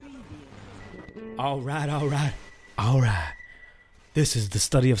All right. This is the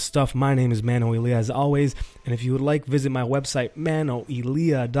study of stuff. My name is Mano Elia, as always. And if you would like, visit my website,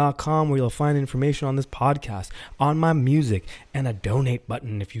 manoelia.com, where you'll find information on this podcast, on my music, and a donate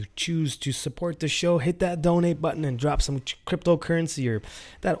button. If you choose to support the show, hit that donate button and drop some cryptocurrency or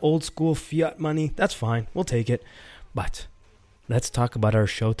that old school fiat money. That's fine. We'll take it. But let's talk about our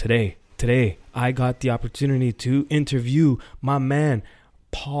show today. Today, I got the opportunity to interview my man,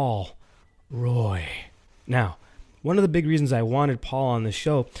 Paul Roy. Now, one of the big reasons I wanted Paul on the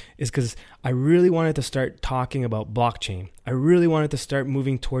show is because I really wanted to start talking about blockchain. I really wanted to start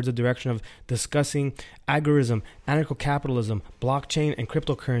moving towards the direction of discussing agorism, anarcho-capitalism, blockchain, and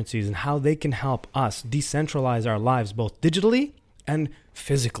cryptocurrencies and how they can help us decentralize our lives both digitally and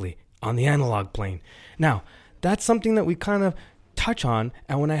physically on the analog plane. Now, that's something that we kind of touch on,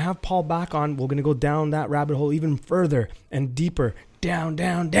 and when I have Paul back on, we're going to go down that rabbit hole even further and deeper, down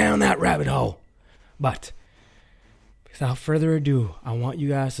that rabbit hole. But without further ado, I want you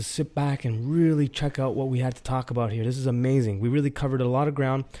guys to sit back and really check out what we had to talk about here. This is amazing. We really covered a lot of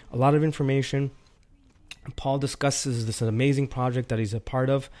ground, a lot of information. Paul discusses this amazing project that he's a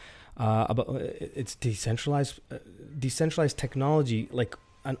part of. About it's decentralized technology, like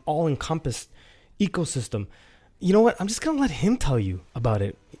an all-encompassed ecosystem. You know what? I'm just going to let him tell you about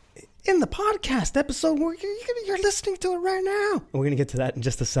it in the podcast episode where you're listening to it right now. And we're going to get to that in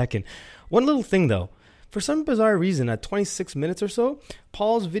just a second. One little thing, though. For some bizarre reason, at 26 minutes or so,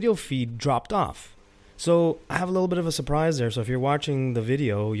 Paul's video feed dropped off. So I have a little bit of a surprise there. So if you're watching the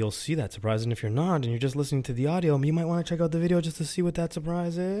video, you'll see that surprise. And if you're not, and you're just listening to the audio, you might want to check out the video just to see what that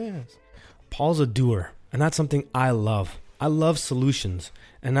surprise is. Paul's a doer, and that's something I love. I love solutions,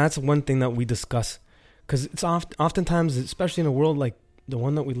 and that's one thing that we discuss. Because it's oftentimes, especially in a world like the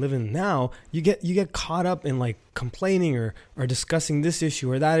one that we live in now, you get caught up in like complaining or discussing this issue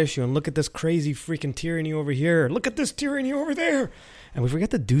or that issue, and look at this crazy freaking tyranny over here, look at this tyranny over there, and we forget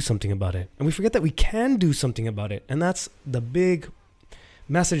to do something about it, and we forget that we can do something about it. And that's the big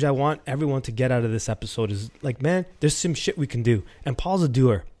message I want everyone to get out of this episode is like, man, there's some shit we can do, and Paul's a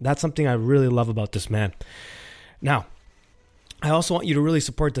doer. That's something I really love about this man. Now, I also want you to really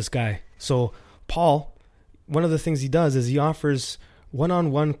support this guy. So Paul, one of the things he does is he offers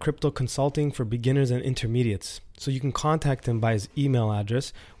one-on-one crypto consulting for beginners and intermediates. So you can contact him by his email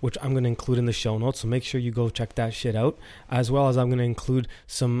address, which I'm going to include in the show notes. So make sure you go check that shit out, as well as I'm going to include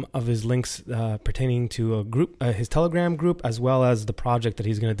some of his links pertaining to a group, his Telegram group, as well as the project that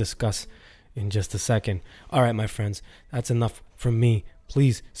he's going to discuss in just a second. All right, my friends, that's enough from me.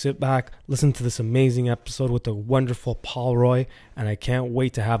 Please sit back, listen to this amazing episode with the wonderful Paul Roy, and I can't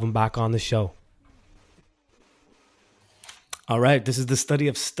wait to have him back on the show. All right, this is the study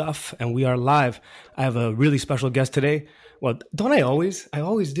of stuff, and we are live. I have a really special guest today. Well, don't I always? I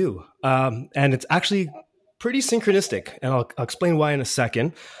always do. And it's actually pretty synchronistic, and I'll explain why in a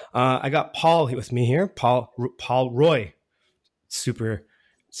second. I got Paul with me here, Paul Roy. Super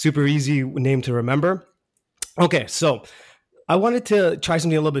easy name to remember. Okay, so I wanted to try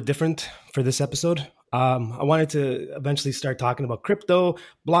something a little bit different for this episode. I wanted to eventually start talking about crypto,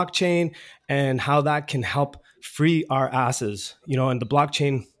 blockchain, and how that can help free our asses, and the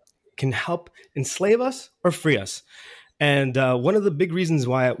blockchain can help enslave us or free us. And one of the big reasons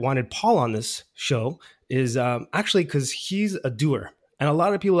why I wanted Paul on this show is actually because he's a doer. And a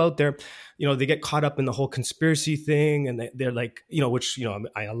lot of people out there, they get caught up in the whole conspiracy thing, and they're like, which,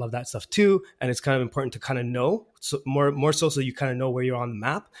 I love that stuff too. And it's kind of important to kind of know, so more so you kind of know where you're on the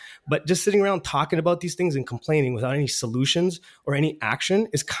map. But just sitting around talking about these things and complaining without any solutions or any action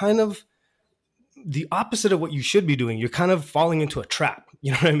is kind of the opposite of what you should be doing. You're kind of falling into a trap.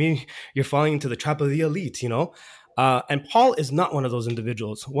 You know what I mean? You're falling into the trap of the elite, And Paul is not one of those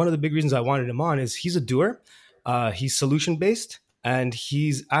individuals. One of the big reasons I wanted him on is he's a doer. He's solution-based. And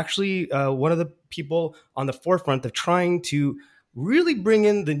he's actually one of the people on the forefront of trying to really bring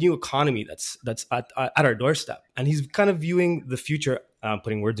in the new economy that's at our doorstep. And he's kind of viewing the future,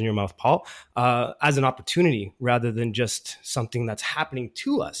 putting words in your mouth, Paul, as an opportunity rather than just something that's happening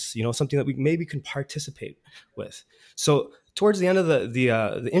to us, something that we maybe can participate with. So towards the end of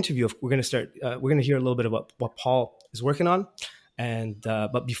the interview, we're going to hear a little bit about what Paul is working on. And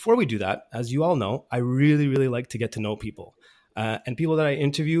but before we do that, as you all know, I really, really like to get to know people. And people that I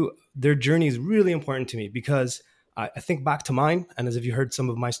interview, their journey is really important to me because I think back to mine. And as if you heard some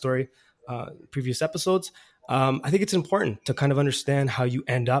of my story, previous episodes, I think it's important to kind of understand how you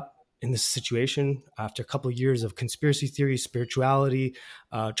end up in this situation after a couple of years of conspiracy theory, spirituality,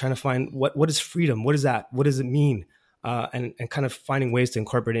 trying to find what is freedom? What is that? What does it mean? And kind of finding ways to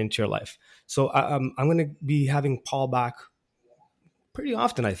incorporate it into your life. So I'm going to be having Paul back pretty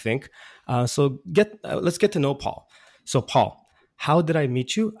often, I think. Let's get to know Paul. So, Paul, how did I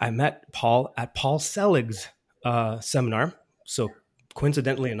meet you? I met Paul at Paul Selig's seminar. So,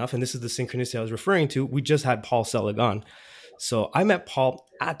 coincidentally enough, and this is the synchronicity I was referring to, we just had Paul Selig on. So, I met Paul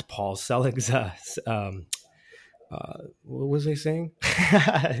at Paul Selig's what was I saying?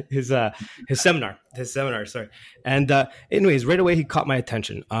 his his seminar. Sorry. And anyways, right away he caught my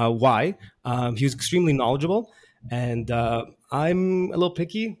attention. Why? He was extremely knowledgeable, and I'm a little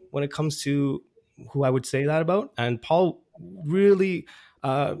picky when it comes to who I would say that about. And Paul really.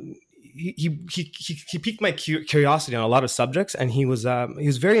 He piqued my curiosity on a lot of subjects, and he was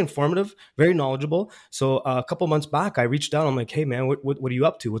very informative, very knowledgeable. So a couple months back, I reached out. I'm like, hey man, what are you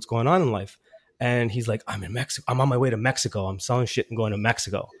up to? What's going on in life? And he's like, I'm in Mexico. I'm on my way to Mexico. I'm selling shit and going to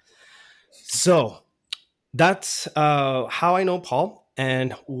Mexico. So that's how I know Paul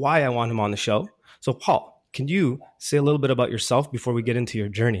and why I want him on the show. So, Paul, can you say a little bit about yourself before we get into your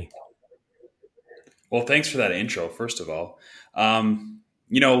journey? Well, thanks for that intro, first of all.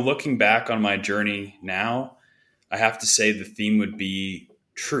 Looking back on my journey now, I have to say the theme would be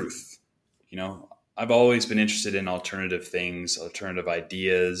truth. I've always been interested in alternative things, alternative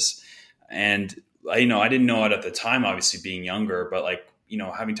ideas. And, I didn't know it at the time, obviously being younger, but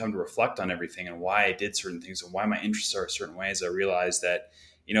having time to reflect on everything and why I did certain things and why my interests are certain ways, I realized that,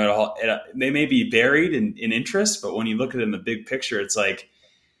 they may be varied in interest, but when you look at it in the big picture, it's like,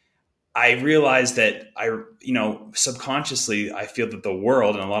 I realized that subconsciously, I feel that the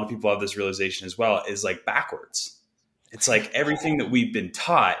world, and a lot of people have this realization as well, is like backwards. It's like everything that we've been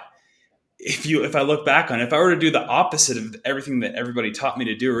taught. If I look back on it, if I were to do the opposite of everything that everybody taught me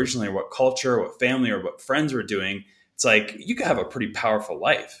to do originally, or what culture, or what family, or what friends were doing, it's like you could have a pretty powerful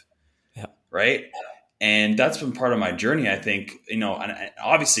life. Yeah. Right. And that's been part of my journey, I think, and I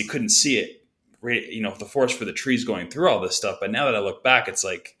obviously couldn't see it, the forest for the trees going through all this stuff. But now that I look back, it's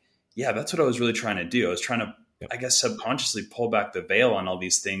like, yeah, that's what I was really trying to do. I was trying to, I guess, subconsciously pull back the veil on all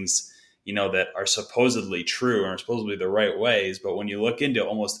these things, that are supposedly true and are supposedly the right ways. But when you look into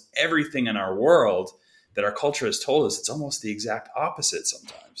almost everything in our world that our culture has told us, it's almost the exact opposite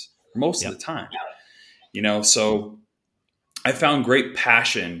sometimes, most of the time, so I found great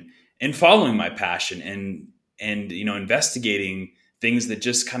passion in following my passion and investigating things that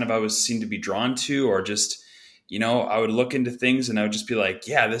just kind of I was seemed to be drawn to, or just, I would look into things and I would just be like,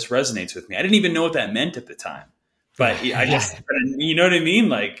 yeah, this resonates with me. I didn't even know what that meant at the time. But I just, you know what I mean?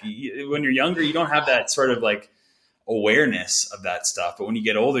 Like when you're younger, you don't have that sort of like awareness of that stuff. But when you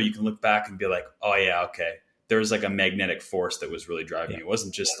get older, you can look back and be like, oh yeah, okay. There was like a magnetic force that was really driving you. It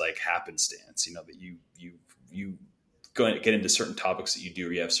wasn't just like happenstance, that you go and get into certain topics that you do,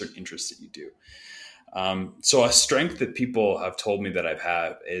 or you have certain interests that you do. So a strength that people have told me that I've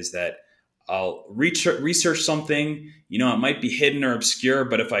had is that I'll research something, it might be hidden or obscure,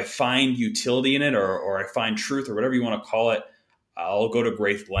 but if I find utility in it, or I find truth, or whatever you want to call it, I'll go to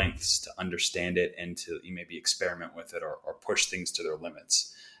great lengths to understand it and to maybe experiment with it, or push things to their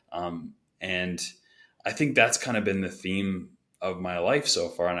limits. And I think that's kind of been the theme of my life so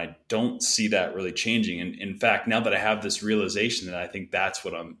far. And I don't see that really changing. And in fact, now that I have this realization that I think that's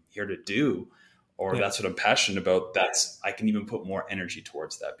what I'm here to do, or that's what I'm passionate about, I can even put more energy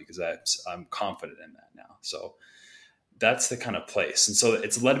towards that because I'm confident in that now. So that's the kind of place. And so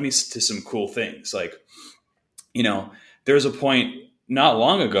it's led me to some cool things. Like, there was a point not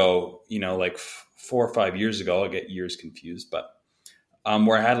long ago, like 4 or 5 years ago, I get years confused, but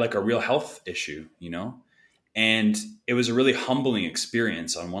where I had like a real health issue, and it was a really humbling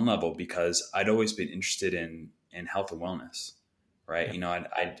experience on one level because I'd always been interested in health and wellness. Right. Yeah.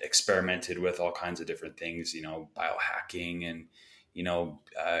 I'd experimented with all kinds of different things, biohacking,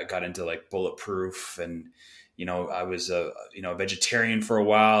 and, got into like bulletproof, and, I was a vegetarian for a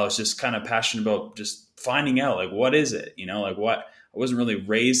while. I was just kind of passionate about just finding out, like, what is it, what I wasn't really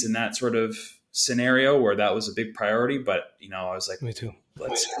raised in that sort of scenario where that was a big priority, but, I was like, me too.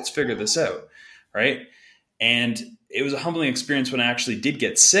 Let's figure this out. Right. And it was a humbling experience when I actually did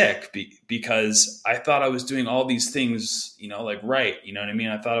get sick because I thought I was doing all these things, right. You know what I mean?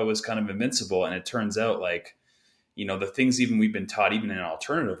 I thought I was kind of invincible. And it turns out like, the things even we've been taught, even in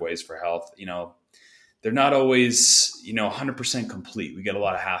alternative ways for health, they're not always, 100% complete. We get a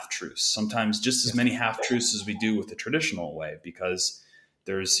lot of half truths, sometimes just as many half truths as we do with the traditional way, because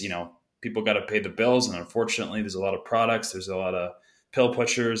there's, people got to pay the bills. And unfortunately, there's a lot of products. There's a lot of pill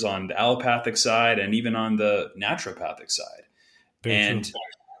pushers on the allopathic side and even on the naturopathic side. Very true.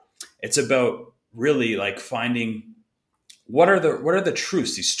 It's about really like finding what are the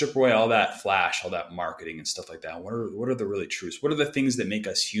truths. You strip away all that flash, all that marketing and stuff like that. What are the really truths? What are the things that make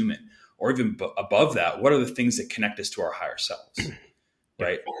us human? Or even above that, what are the things that connect us to our higher selves? Yep.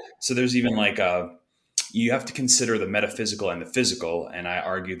 right? So there's even like you have to consider the metaphysical and the physical, and I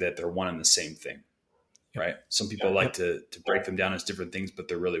argue that they're one and the same thing, Yep. right? Some people like Yep. to break them down as different things, but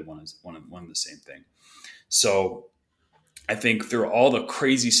they're really one and the same thing. So I think through all the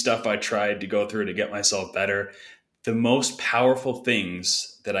crazy stuff I tried to go through to get myself better, the most powerful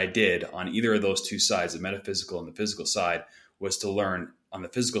things that I did on either of those two sides, the metaphysical and the physical side, was to learn on the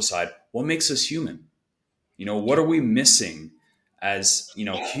physical side what makes us human. What are Yep. we missing as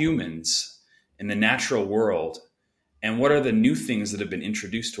humans in the natural world, and what are the new things that have been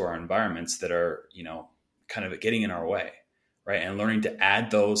introduced to our environments that are kind of getting in our way, right? And learning to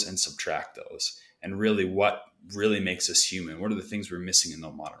add those and subtract those, and really what really makes us human. What are the things we're missing in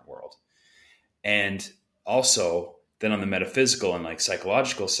the modern world? And also then on the metaphysical and like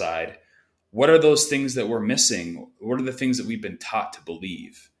psychological side, what are those things that we're missing? What are the things that we've been taught to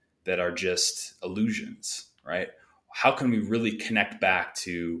believe that are just illusions, right? How can we really connect back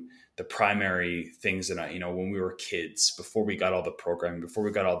to the primary things that when we were kids, before we got all the programming, before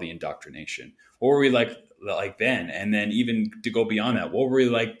we got all the indoctrination? What were we like then? And then even to go beyond that, what were we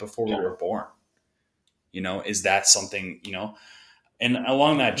like before we were born? Is that something, and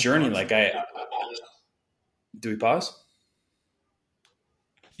along that journey, like do we pause?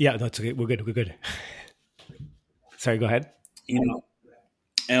 Yeah, that's okay. We're good. We're good. Sorry, go ahead. You know,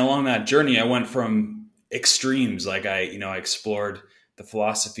 and along that journey, I went from extremes. Like I explored the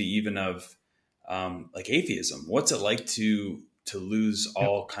philosophy even of like atheism. What's it like to lose Yep.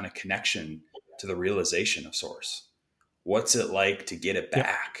 all kind of connection to the realization of source? What's it like to get it Yep.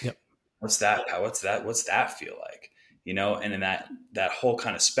 back? Yep. What's that feel like? And in that whole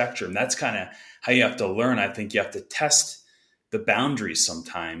kind of spectrum, that's kind of how you have to learn. I think you have to test the boundaries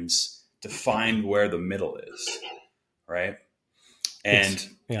sometimes to find where the middle is, right? Yes.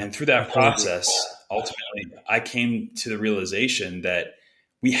 And Yeah. and through I that totally agree. process, ultimately, I came to the realization that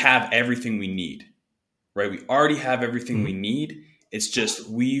we have everything we need, right? We already have everything we Mhm. need. It's just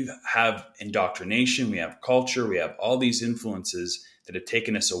we have indoctrination, we have culture, we have all these influences that have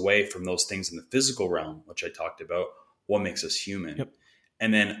taken us away from those things in the physical realm, which I talked about, what makes us human. Yep.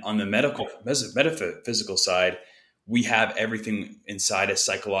 And then on the metaphysical side, we have everything inside us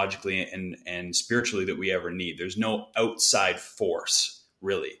psychologically and spiritually that we ever need. There's no outside force,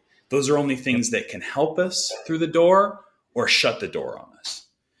 really. Those are only Yep. things that can help us through the door or shut the door on us,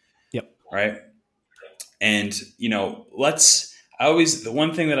 Yep. right? And the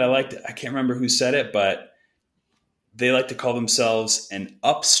one thing that I liked, I can't remember who said it, but they like to call themselves an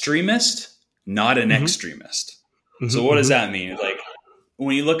upstreamist, not an Hmm. extremist. So Hmm. what does Hmm. that mean? Like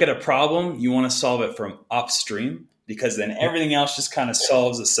when you look at a problem, you want to solve it from upstream, because then Yep. everything else just kind of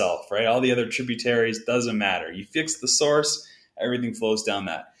solves itself, right? All the other tributaries doesn't matter. You fix the source, everything flows down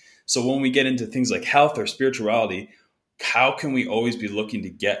that. So when we get into things like health or spirituality, how can we always be looking to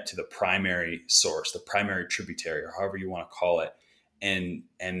get to the primary source, the primary tributary, or however you want to call it, and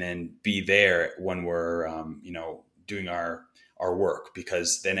then be there when we're doing our work,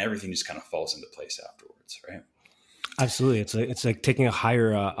 because then everything just kind of falls into place afterwards, right? Absolutely. It's like taking a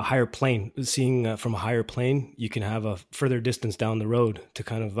higher plane, seeing from a higher plane. You can have a further distance down the road to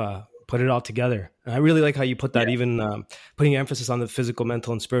kind of put it all together. And I really like how you put Yeah. that, even putting emphasis on the physical,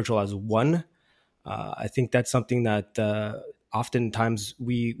 mental, and spiritual as one. I think that's something that oftentimes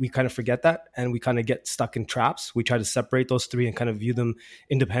we kind of forget that, and we kind of get stuck in traps. We try to separate those three and kind of view them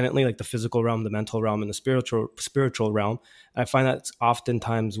independently, like the physical realm, the mental realm, and the spiritual realm. And I find that's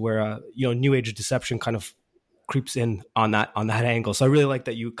oftentimes where New Age deception kind of creeps in on that angle. So I really like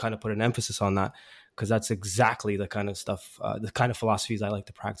that you kind of put an emphasis on that, because that's exactly the kind of stuff, the kind of philosophies I like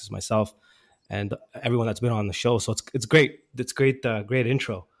to practice myself, and everyone that's been on the show. So it's great. It's great. Great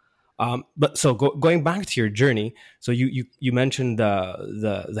intro. But so going back to your journey, so you mentioned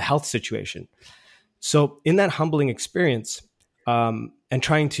the health situation. So in that humbling experience, and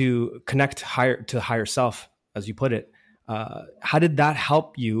trying to connect higher to higher self, as you put it, how did that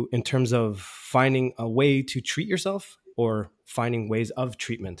help you in terms of finding a way to treat yourself or finding ways of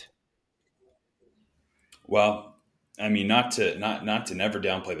treatment? Well, I mean, not to never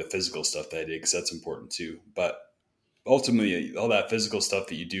downplay the physical stuff that I did, because that's important too. But ultimately, all that physical stuff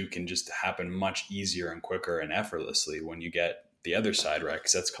that you do can just happen much easier and quicker and effortlessly when you get the other side, right?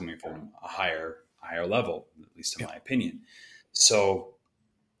 Because that's coming from a higher level, at least in Yeah. my opinion. So,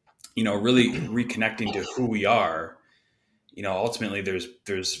 really reconnecting to who we are. Ultimately,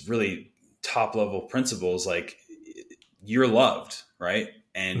 there's really top level principles like you're loved, right?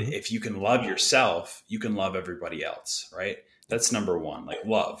 And Hmm. if you can love yourself, you can love everybody else, right? Yep. That's number one, like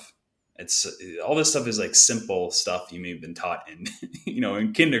love. It's all this stuff is like simple stuff you may have been taught in,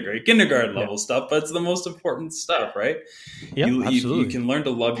 in kindergarten Yeah. level stuff, but it's the most important stuff, right? Yeah, You absolutely. can learn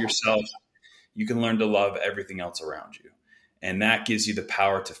to love yourself. You can learn to love everything else around you. And that gives you the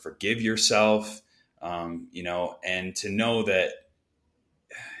power to forgive yourself, and to know that,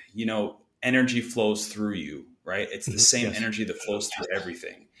 energy flows through you, right? It's the same Yes. energy that flows through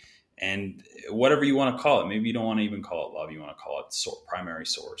everything. And whatever you want to call it, maybe you don't want to even call it love. You want to call it primary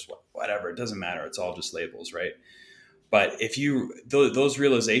source, whatever. It doesn't matter. It's all just labels, right? But if those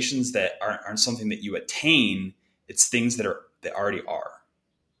realizations that aren't something that you attain, it's things that already are,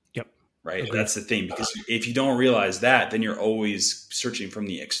 Yep. right? Agreed. That's the thing, because if you don't realize that, then you're always searching from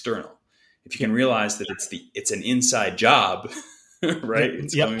the external. If you can Yep. realize that it's an inside job, right? Yep.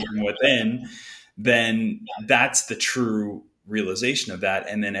 It's Yep. coming from within, then that's the true realization of that.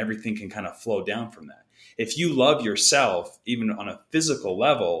 And then everything can kind of flow down from that. If you love yourself, even on a physical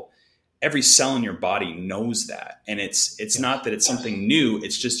level, every cell in your body knows that. And it's Yes. not that it's something new.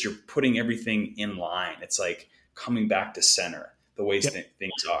 It's just you're putting everything in line. It's like coming back to center, the way Yep.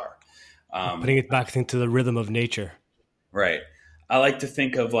 things are. Putting it back into the rhythm of nature. Right. I like to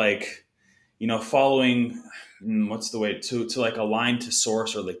think of like, following, what's the way to like align to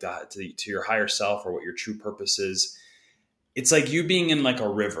source, or like to your higher self, or what your true purpose is. It's like you being in like a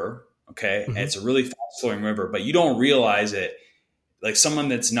river. Okay. And Hmm. it's a really fast flowing river, but you don't realize it. Like someone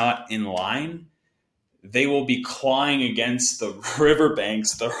that's not in line, they will be clawing against the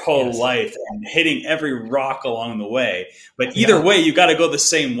riverbanks their whole Yes. life and hitting every rock along the way. But either Yeah. way, you got to go the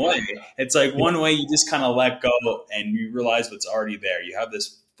same way. It's like Yeah. one way you just kind of let go and you realize what's already there. You have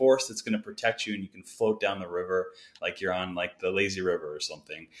this force that's going to protect you, and you can float down the river like you're on like the lazy river or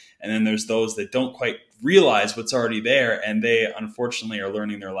something. And then there's those that don't quite realize what's already there, and they unfortunately are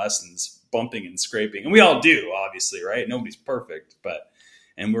learning their lessons bumping and scraping. And we all do, obviously, right? Nobody's perfect,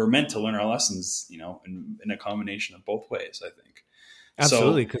 and we're meant to learn our lessons, in a combination of both ways, I think.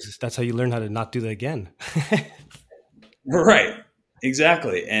 Absolutely, So, because that's how you learn how to not do that again. right,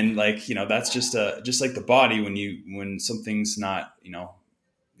 exactly. And like, that's just like the body, when something's not,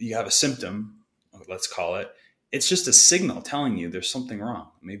 you have a symptom, let's call it, it's just a signal telling you there's something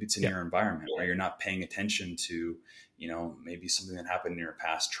wrong. Maybe it's in Yeah. your environment, or you're not paying attention to, maybe something that happened in your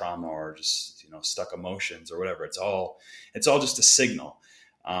past trauma, or just, stuck emotions or whatever. It's all just a signal.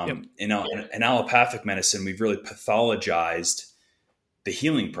 Yep. In allopathic medicine, we've really pathologized the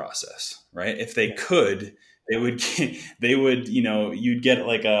healing process, right? If they Yeah. could, you'd get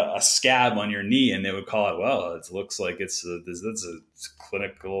like a scab on your knee, and they would call it, well, it looks like it's a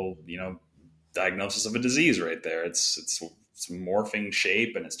clinical, diagnosis of a disease right there. It's morphing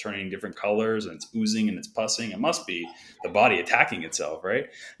shape, and it's turning different colors, and it's oozing and it's pussing. It must be the body attacking itself, right?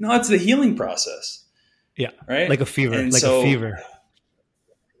 No, it's the healing process, Yeah. right? Like a fever. And Like a so, fever.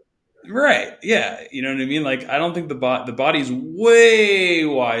 right, yeah, you know what I mean. Like, I don't think the body's way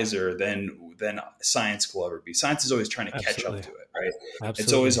wiser than science will ever be. Science is always trying to catch up Absolutely. to it, right?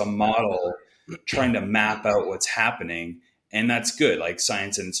 It's always Absolutely. a model trying to map out what's happening, and that's good. Like,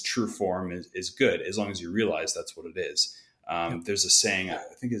 science in its true form is good, as long as you realize that's what it is. Yep. There's a saying, I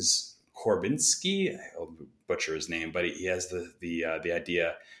think is Korbinski. I'll butcher his name, but he has the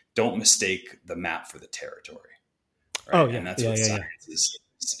idea: don't mistake the map for the territory, Oh right? And yeah. that's Yeah. what Yeah. Yeah.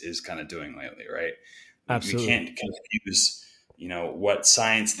 science is kind of doing lately, right? We Absolutely. can't confuse, what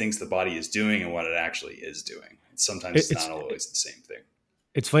science thinks the body is doing and what it actually is doing. Sometimes It, it's not always the same thing.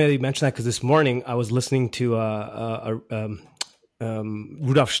 it's funny that you mentioned that, because this morning I was listening to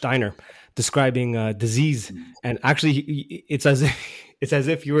Rudolf Steiner describing disease, and actually it's as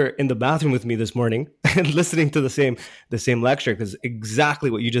if you were in the bathroom with me this morning and listening to the same lecture, because exactly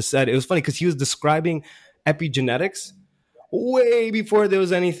what you just said. It was funny because he was describing epigenetics way before there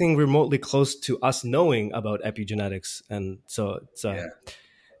was anything remotely close to us knowing about epigenetics, and so it's Yeah.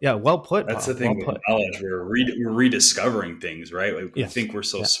 yeah, well put, That's the pal. Well thing with put. knowledge. We're rediscovering things, right? We Yes. think we're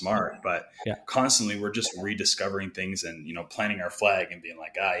so Yeah. smart, but Yeah. constantly we're just rediscovering things, and, planting our flag and being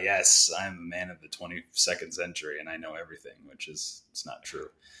like, yes, I'm a man of the 22nd century and I know everything, which is, it's not true.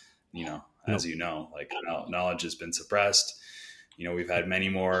 As Nope. like, knowledge has been suppressed. We've had many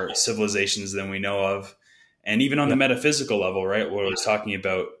more civilizations than we know of. And even on the Yep. metaphysical level, right, where I was talking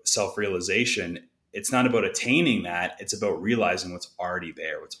about self-realization, it's not about attaining that. It's about realizing what's already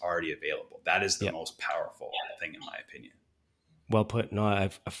there, what's already available. That is the Yep. most powerful thing, in my opinion. Well put. No, I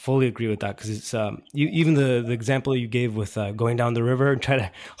fully agree with that, because it's even the example you gave with going down the river and try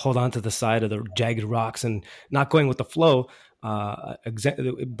to hold on to the side of the jagged rocks and not going with the flow.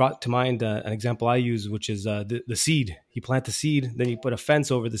 It brought to mind an example I use, which is the seed. You plant the seed, then you put a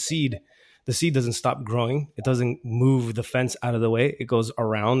fence over the seed, the seed doesn't stop growing. It doesn't move the fence out of the way. It goes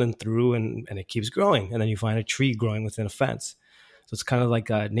around and through, and it keeps growing. And then you find a tree growing within a fence. So it's kind of like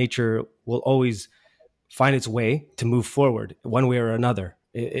nature will always find its way to move forward one way or another.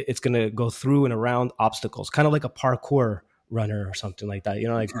 It's going to go through and around obstacles, kind of like a parkour runner or something like that. You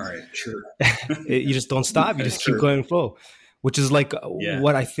know, like All right, sure. you just don't stop. You It's just keep true. going and flow, which is like Yeah.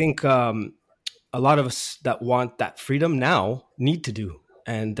 what I think a lot of us that want that freedom now need to do.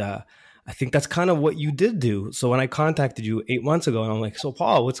 And I think that's kind of what you did do. So when I contacted you 8 months ago, and I'm like, so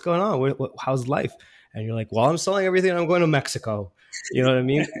Paul, what's going on? How's life? And you're like, well, I'm selling everything and I'm going to Mexico. You know what I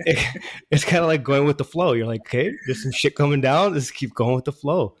mean? It's kind of like going with the flow. You're like, okay, there's some shit coming down. Let's keep going with the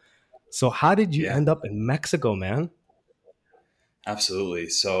flow. So how did you Yeah, end up in Mexico, man? absolutely.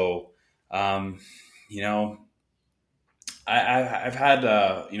 So, um, you know, I've had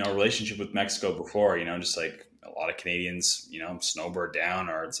a relationship with Mexico before. Just like a lot of Canadians, snowboard down,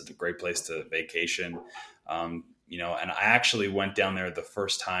 or it's a great place to vacation. And I actually went down there the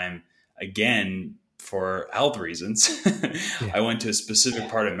first time again for health reasons. Yeah. I went to a specific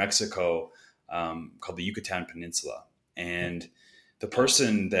part of Mexico called the Yucatan Peninsula, and the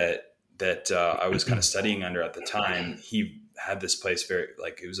person that I was kind of studying under at the time, he had this place very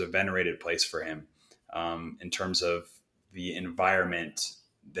like it was a venerated place for him in terms of the environment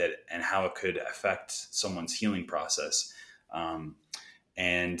that and how it could affect someone's healing process.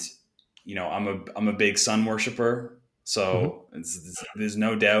 And I'm a big sun worshiper, Hmm. so there's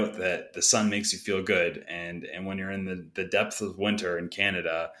no doubt that the sun makes you feel good. And when you're in the depths of winter in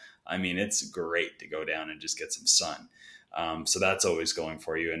Canada, I mean, it's great to go down and just get some sun. So that's always going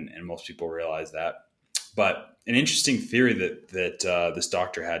for you, and most people realize that. But an interesting theory that this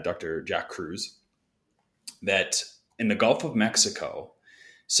doctor had, Dr. Jack Cruz, that in the Gulf of Mexico,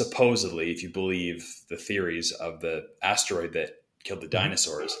 supposedly, if you believe the theories of the asteroid that killed the Hmm.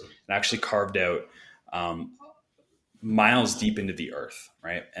 dinosaurs, it actually carved out um, miles deep into the Earth,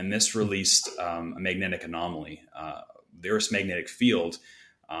 right? And this released a magnetic anomaly, the Earth's magnetic field,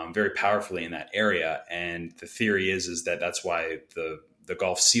 very powerfully in that area. And the theory is that that's why the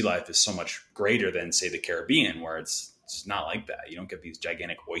Gulf sea life is so much greater than, say, the Caribbean, where it's not like that. You don't get these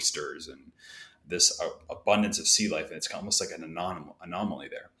gigantic oysters and this abundance of sea life, and it's almost like an anomaly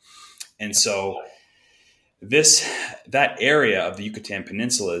there. And so this that area of the Yucatan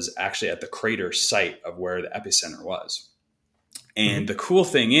Peninsula is actually at the crater site of where the epicenter was. Hmm. And the cool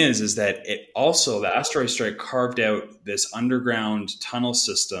thing is that it also the asteroid strike carved out this underground tunnel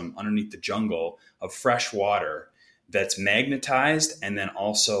system underneath the jungle of fresh water that's magnetized and then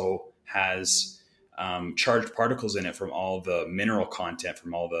also has charged particles in it from all the mineral content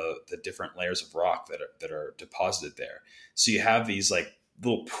from all the different layers of rock that are deposited there. So you have these like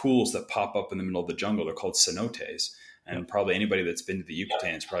little pools that pop up in the middle of the jungle. They're called cenotes, Yep. and probably anybody that's been to the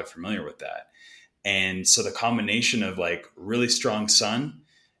Yucatan is probably familiar with that. And so the combination of like really strong sun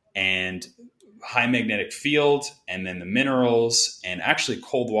and high magnetic field, and then the minerals and actually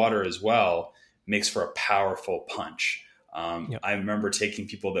cold water as well, makes for a powerful punch. Yep. I remember taking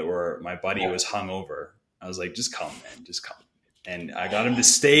people that were my buddy was hungover. I was like, just come, man, just come. And I got him to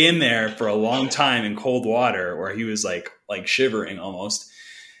stay in there for a long time in cold water where he was like shivering almost.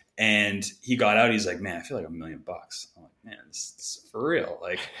 And he got out. He's like, man, I feel like $1,000,000. I'm like, man, this is for real.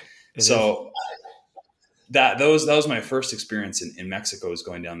 Like, It is. so that was my first experience in Mexico, is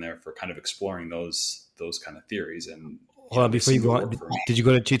going down there for kind of exploring those kind of theories, and Hold on, they before you seem to go on, work for me. did you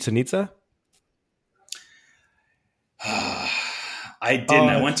go to Chichen Itza? I didn't.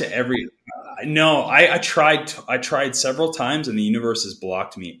 I Oh, went to every. No, I tried. I tried several times, and the universe has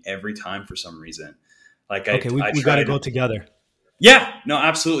blocked me every time for some reason. Like okay. We I we got to tried. go together. Yeah, no,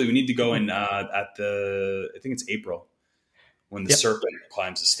 absolutely. We need to go in at the. I think it's April when the Yep. serpent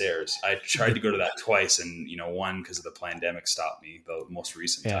climbs the stairs. I tried to go to that twice, and one because of the pandemic stopped me. The most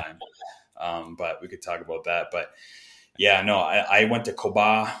recent Yeah. time, but we could talk about that. But yeah, no, I went to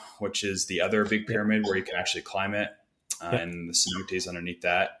Koba, which is the other big Yep. pyramid where you can actually climb it, Yep. and the cenotes underneath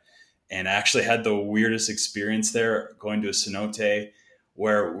that. And I actually had the weirdest experience there going to a cenote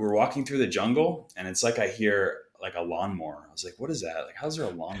where we're walking through the jungle, and it's like I hear like a lawnmower. I was like, what is that? Like, how's there a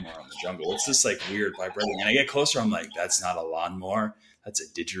lawnmower in the jungle? What's this like weird vibrating? And I get closer, I'm like, that's not a lawnmower. That's a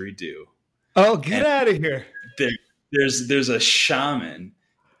didgeridoo. Oh, get And out of here. there, there's a shaman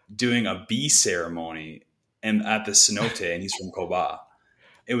doing a bee ceremony and at the cenote, and he's from Koba.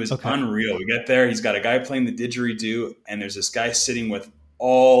 It was Okay. unreal. We get there, he's got a guy playing the didgeridoo, and there's this guy sitting with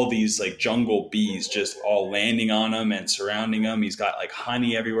all these like jungle bees just all landing on him and surrounding him. He's got like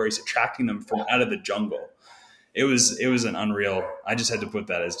honey everywhere. He's attracting them from out of the jungle. It was an unreal. I just had to put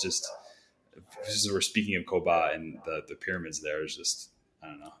that as just we're speaking of Koba and the pyramids there is just I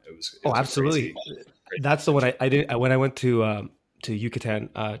don't know. It Oh, was a absolutely. crazy That's the one adventure. I did when I went to Yucatan.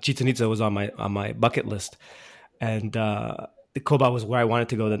 Chichen Itza was on my bucket list, and the Cobalt was where I wanted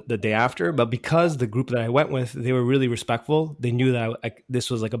to go the day after. But because the group that I went with, they were really respectful. They knew that this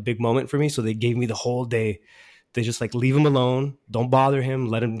was like a big moment for me, so they gave me the whole day. They just like leave him alone, don't bother him,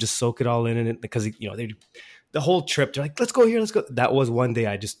 let him just soak it all in, and because they the whole trip they're like, let's go here, let's go. That was one day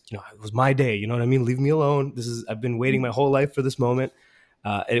I just it was my day. You know what I mean? Leave me alone. I've been waiting my whole life for this moment.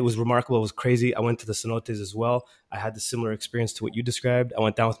 It was remarkable. It was crazy. I went to the cenotes as well. I had the similar experience to what you described. I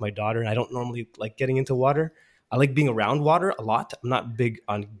went down with my daughter. I don't normally like getting into water. I like being around water a lot. I'm not big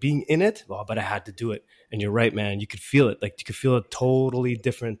on being in it, well, but I had to do it. And you're right, man. You could feel it. Like you could feel a totally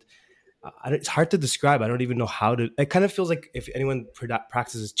different. It's hard to describe. I don't even know how to. It kind of feels like if anyone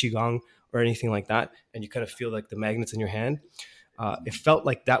practices qigong or anything like that, and you kind of feel like the magnets in your hand. It felt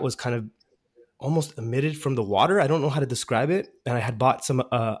like that was kind of almost emitted from the water. I don't know how to describe it. And I had bought some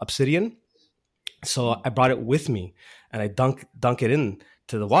obsidian, so I brought it with me, and I dunk it in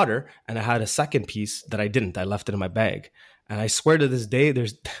to the water. And I had a second piece that I didn't. I left it in my bag. And I swear to this day,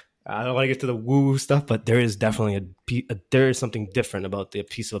 there's. I don't want to get to the woo stuff, but there is definitely there is something different about the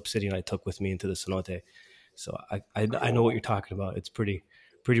piece of obsidian I took with me into the cenote. So I know what you're talking about. It's pretty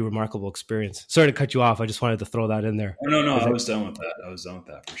remarkable experience. Sorry to cut you off. I just wanted to throw that in there. Oh, no, no, Is I it? was done with that. I was done with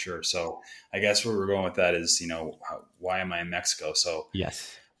that for sure. So I guess where we're going with that is, why am I in Mexico? So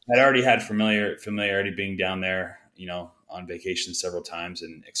Yes. I'd already had familiarity being down there, on vacation several times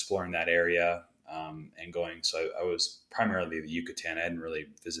and exploring that area, and going. So I was primarily the Yucatan. I hadn't really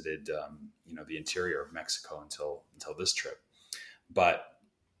visited, the interior of Mexico until this trip. But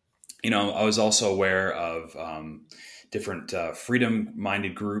I was also aware of different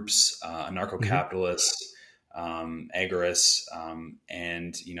freedom-minded groups, Hmm. anarcho-capitalists, agorists,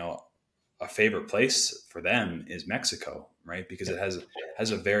 and a favorite place for them is Mexico, right? Because Yep. it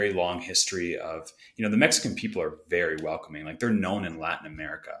has a very long history of the Mexican people are very welcoming. Like they're known in Latin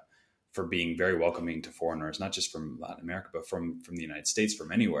America for being very welcoming to foreigners, not just from Latin America, but from the United States,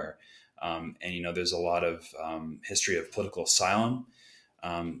 from anywhere. And there's a lot of history of political asylum.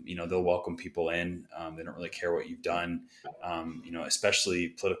 They'll welcome people in. They don't really care what you've done. Especially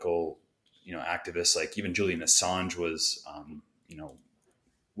political, activists like even Julian Assange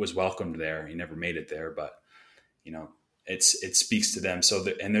was welcomed there. He never made it there, but you know, it speaks to them. So,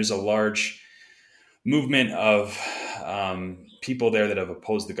 and there's a large movement of people there that have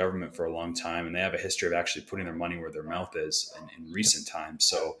opposed the government for a long time, and they have a history of actually putting their money where their mouth is in recent times.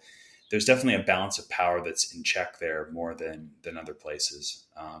 So, there's definitely a balance of power that's in check there more than other places.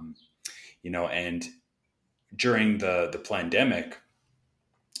 And during the pandemic,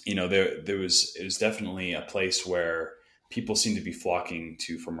 it was definitely a place where people seem to be flocking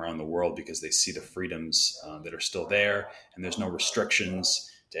to from around the world because they see the freedoms that are still there, and there's no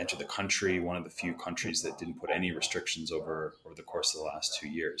restrictions to enter the country. One of the few countries that didn't put any restrictions over the course of the last 2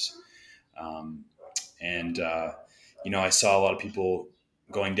 years. Um, and I saw a lot of people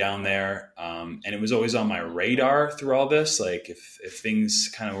going down there, and it was always on my radar through all this. Like if things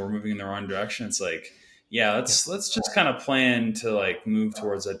kind of were moving in the wrong direction, it's like, yeah, Yep. let's just kind of plan to like move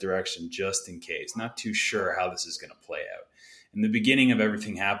towards that direction just in case. Not too sure how this is going to play out. In the beginning of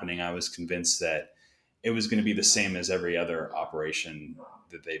everything happening, I was convinced that it was going to be the same as every other operation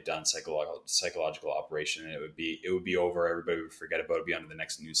that they've done, psychological operation, and it would be over. Everybody would forget about it, be on to the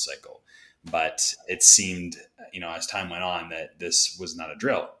next news cycle. But it seemed, as time went on, that this was not a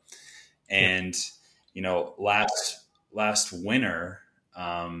drill. Yep. And last winter,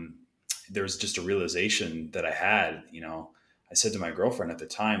 there was just a realization that I had. I said to my girlfriend at the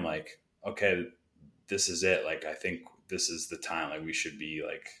time, like, okay, this is it. Like, I think this is the time. Like, we should be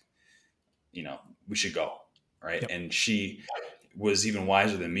like, we should go, right? Yep. And she was even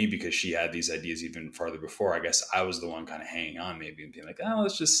wiser than me because she had these ideas even farther before. I guess I was the one kind of hanging on maybe and being like, oh,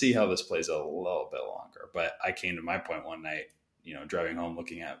 let's just see how this plays out a little bit longer. But I came to my point one night, driving home,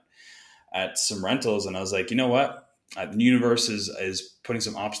 looking at some rentals, and I was like, you know what? The universe is putting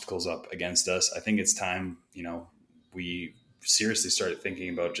some obstacles up against us. I think it's time, we seriously started thinking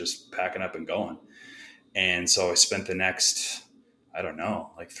about just packing up and going. And so I spent the next, I don't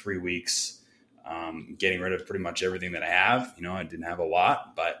know, like 3 weeks, getting rid of pretty much everything that I have. I didn't have a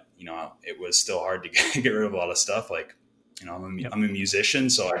lot, but it was still hard to get rid of a lot of stuff. Like, Yep. I'm a musician,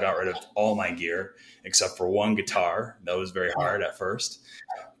 so I got rid of all my gear except for one guitar. That was very hard at first,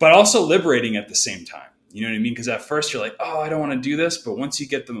 but also liberating at the same time. You know what I mean? Because at first you're like, oh, I don't want to do this, but once you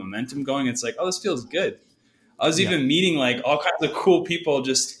get the momentum going, it's like, oh, this feels good. I was Yep. even meeting like all kinds of cool people.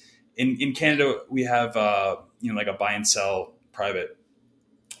 Just in Canada, we have like a buy and sell private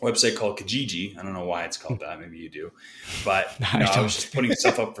website called Kijiji. I don't know why it's called that. Maybe you do. But, I I was don't. just putting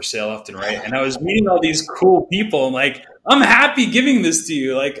stuff up for sale left and right. And I was meeting all these cool people. And like, I'm happy giving this to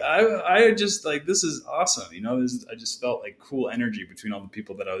you. Like, I just like, this is awesome. I just felt like cool energy between all the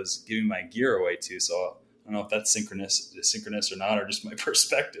people that I was giving my gear away to. So I don't know if that's synchronous or not, or just my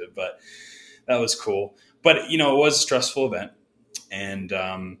perspective, but that was cool. But, it was a stressful event. And,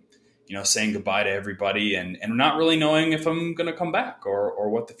 saying goodbye to everybody and not really knowing if I'm going to come back or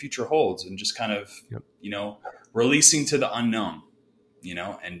what the future holds, and just kind of, Yep. releasing to the unknown,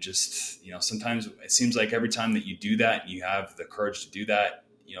 and just, sometimes it seems like every time that you do that, you have the courage to do that,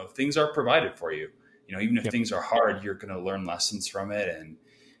 things are provided for you, even if Yep. things are hard, you're going to learn lessons from it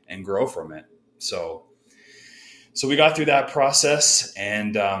and grow from it. So we got through that process,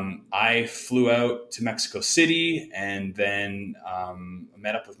 and I flew out to Mexico City, and then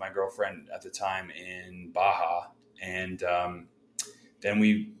met up with my girlfriend at the time in Baja, and then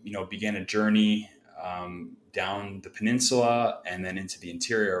we, began a journey down the peninsula and then into the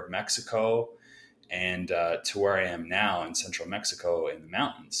interior of Mexico, and to where I am now in central Mexico in the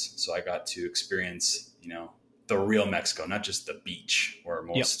mountains. So I got to experience, the real Mexico, not just the beach where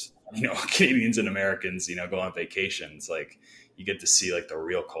most, Canadians and Americans, go on vacations. Like, you get to see like the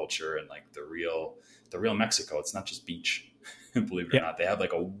real culture and like the real Mexico. It's not just beach, believe it or Yeah. not. They have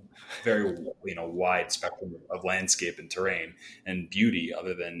like a very, wide spectrum of landscape and terrain and beauty,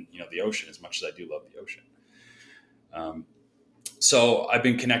 other than, the ocean, as much as I do love the ocean. So I've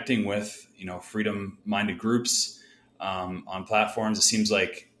been connecting with, freedom-minded groups on platforms. It seems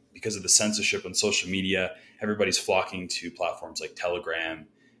like because of the censorship on social media, everybody's flocking to platforms like Telegram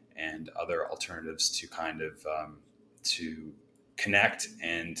and other alternatives to kind of to connect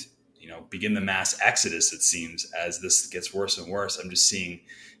and, begin the mass exodus. It seems as this gets worse and worse. I'm just seeing,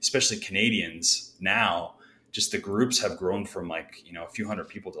 especially Canadians now, just the groups have grown from like, a few hundred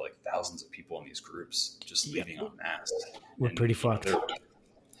people to like thousands of people in these groups just leaving en masse. We're And, pretty fucked.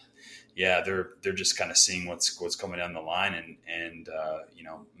 they're just kind of seeing what's coming down the line and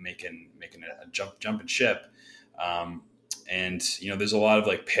making a jumping ship. And there's a lot of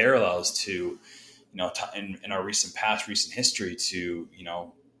like parallels to, in our recent history to,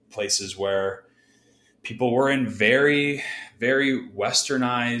 places where people were in very, very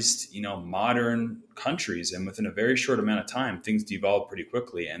westernized, modern countries. And within a very short amount of time, things devolved pretty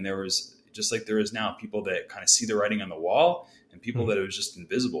quickly. And there was, just like there is now, people that kind of see the writing on the wall and people that it was just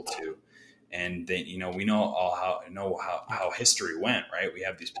invisible to. And they, we know how history went, right? We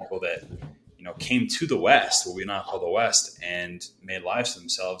have these people that, came to the West, what we now call the West, and made lives for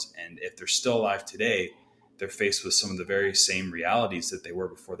themselves. And if they're still alive today, they're faced with some of the very same realities that they were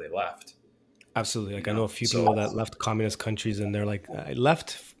before they left. Absolutely. Like I know a few people that left communist countries and they're like, I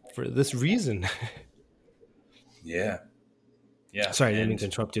left for this reason. Yeah. Sorry, I didn't mean to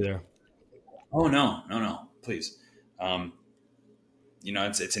interrupt you there. Oh, no, please.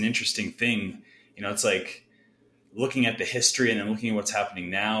 It's an interesting thing. It's like looking at the history and then looking at what's happening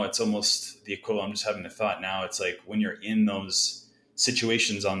now. It's almost the equivalent. I'm just having the thought now. It's like when you're in those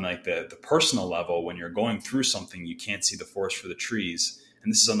situations on like the personal level, when you're going through something, you can't see the forest for the trees.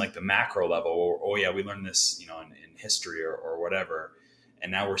 And this is on like the macro level. Or, we learned this, in history or whatever.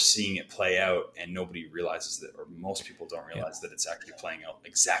 And now we're seeing it play out, and nobody realizes that, or most people don't realize that it's actually playing out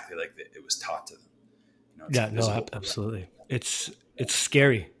exactly like it was taught to them. Absolutely. It's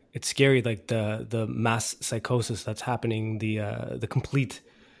scary. It's scary, like the mass psychosis that's happening, the complete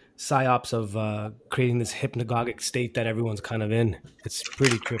psyops of creating this hypnagogic state that everyone's kind of in. It's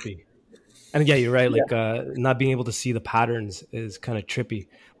pretty trippy. And yeah, you're right. Like not being able to see the patterns is kind of trippy.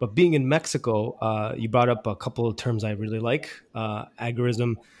 But being in Mexico, you brought up a couple of terms I really like: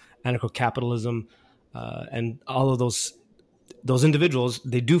 agorism, anarcho-capitalism, and all of those individuals.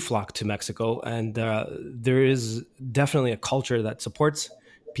 They do flock to Mexico, and there is definitely a culture that supports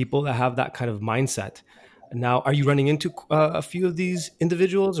people that have that kind of mindset. Now, are you running into a few of these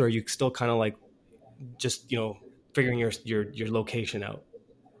individuals, or are you still kind of like just figuring your location out?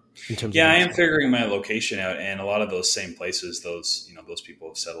 In terms of Yeah, I am Mexico. figuring my location out, and a lot of those same places, those people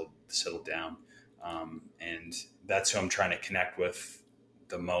have settled down, and that's who I'm trying to connect with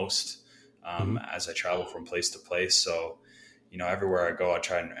the most as I travel from place to place. So, everywhere I go, I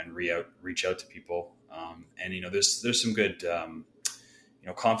try and reach out to people, and there's some good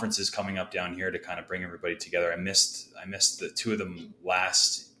conferences coming up down here to kind of bring everybody together. I missed the two of them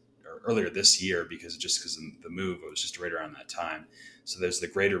earlier this year because of the move. It was just right around that time. So there's the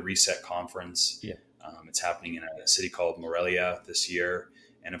Greater Reset Conference. Yeah. It's happening in a city called Morelia this year.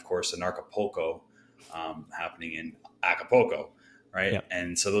 And of course, in Acapulco, happening in Acapulco, right? Yeah.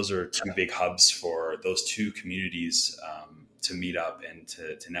 And so those are two big hubs for those two communities to meet up and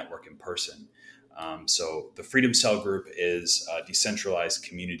to network in person. So the Freedom Cell group is a decentralized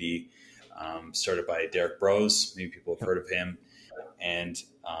community started by Derek Bros. Maybe people have heard of him, and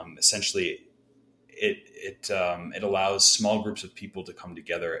essentially it allows small groups of people to come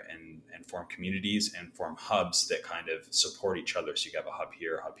together and form communities and form hubs that kind of support each other. So you have a hub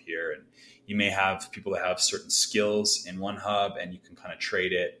here, and you may have people that have certain skills in one hub, and you can kind of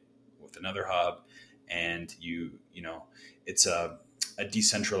trade it with another hub, and you know it's a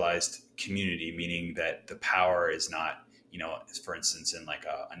decentralized community, meaning that the power is not, for instance, in like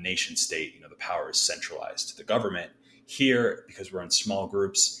a nation state, the power is centralized to the government. Here, because we're in small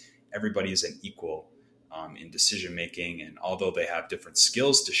groups, everybody is an equal in decision making. And although they have different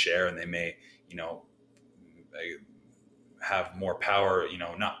skills to share, and they may, have more power,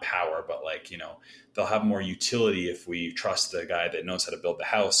 not power, but like, they'll have more utility if we trust the guy that knows how to build the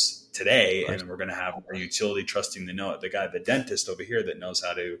house today. And we're going to have more utility trusting the guy, the dentist over here that knows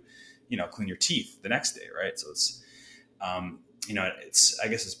how to, clean your teeth the next day. Right. So it's, I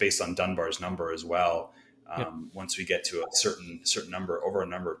guess it's based on Dunbar's number as well. Once we get to a certain number, over a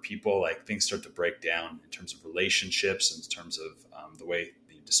number of people, like things start to break down in terms of relationships, in terms of the way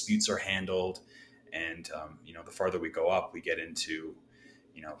the disputes are handled. And, the farther we go up, we get into,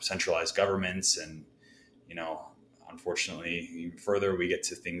 centralized governments, and, unfortunately, even further, we get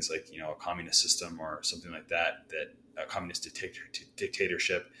to things like, a communist system or something like that, a communist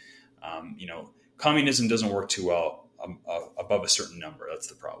dictatorship. Communism doesn't work too well above a certain number. That's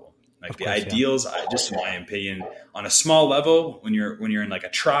the problem. Like the ideals, just in my opinion, on a small level, when you're in like a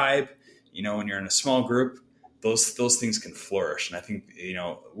tribe, when you're in a small group, those things can flourish. And I think,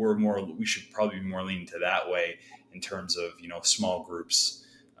 we should probably be more leaning to that way in terms of, small groups.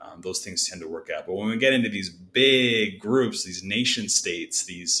 Those things tend to work out. But when we get into these big groups, these nation states,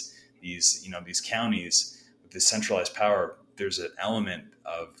 these counties with this centralized power, there's an element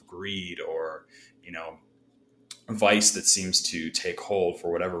of greed or, vice that seems to take hold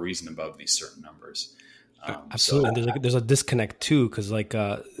for whatever reason above these certain numbers. Absolutely. And there's a disconnect too, because like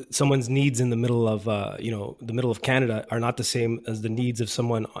someone's needs in the middle of the middle of Canada are not the same as the needs of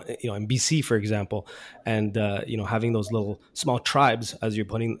someone in BC, for example. And having those little small tribes, as you're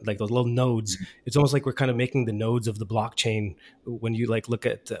putting, like those little nodes, it's almost like we're kind of making the nodes of the blockchain. When you like look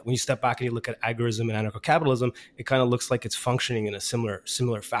at when you step back and you look at agorism and anarcho-capitalism, it kind of looks like it's functioning in a similar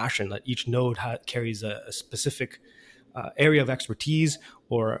fashion. That each node carries a specific area of expertise,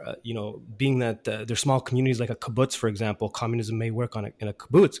 or being that there's small communities like a kibbutz, for example. Communism may work in a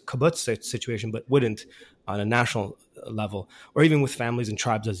kibbutz situation, but wouldn't on a national level, or even with families and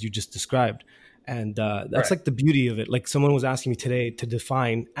tribes, as you just described. And that's like the beauty of it. Like someone was asking me today to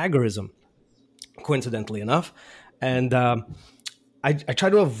define agorism, coincidentally enough, and I try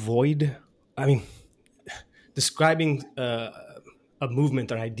to avoid, describing a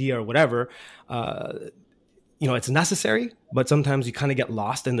movement or idea or whatever. It's necessary, but sometimes you kind of get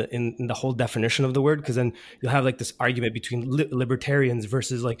lost in the whole definition of the word, because then you'll have like this argument between libertarians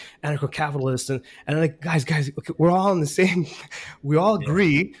versus like anarcho-capitalists, and like guys, okay, we're all in the same. We all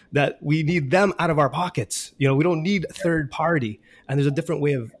agree that we need them out of our pockets. We don't need a third party, and there's a different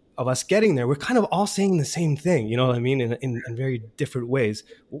way of us getting there. We're kind of all saying the same thing, you know what I mean, in very different ways.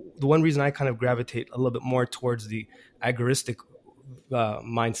 The one reason I kind of gravitate a little bit more towards the agoristic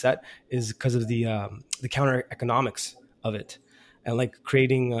mindset is because of the counter economics of it, and like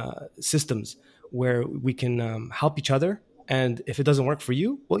creating systems where we can help each other. And if it doesn't work for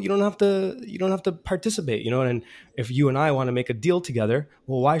you, well, you don't have to participate, And if you and I want to make a deal together,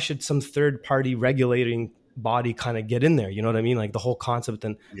 well, why should some third party regulating body kind of get in there? You know what I mean? Like the whole concept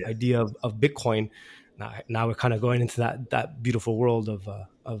and idea of Bitcoin. Now we're kind of going into that beautiful world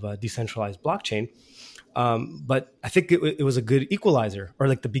of a decentralized blockchain. But I think it was a good equalizer, or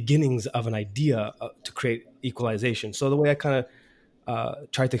like the beginnings of an idea to create equalization. So the way I kind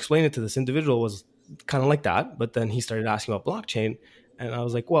of tried to explain it to this individual was kind of like that. But then he started asking about blockchain, and I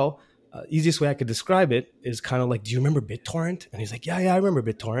was like, well, easiest way I could describe it is kind of like, do you remember BitTorrent? And he's like, yeah, I remember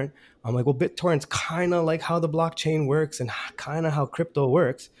BitTorrent. I'm like, well, BitTorrent's kind of like how the blockchain works and kind of how crypto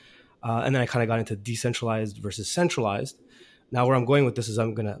works. And then I kind of got into decentralized versus centralized. Now where I'm going with this is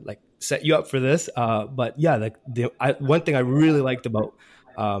I'm going to like set you up for this. But yeah, like one thing I really liked about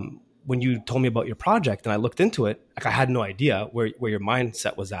when you told me about your project and I looked into it, like I had no idea where your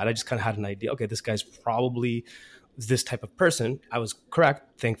mindset was at. I just kind of had an idea. Okay, this guy's probably this type of person. I was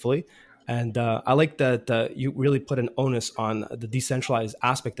correct, thankfully. And I like that you really put an onus on the decentralized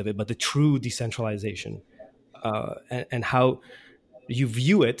aspect of it, but the true decentralization and how you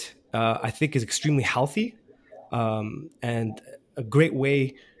view it, I think is extremely healthy. And a great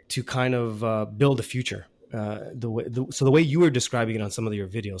way to kind of build a future so the way you were describing it on some of your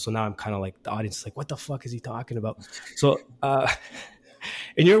videos. So now I'm kind of like, the audience is like, what the fuck is he talking about? So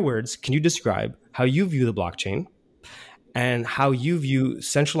in your words, can you describe how you view the blockchain and how you view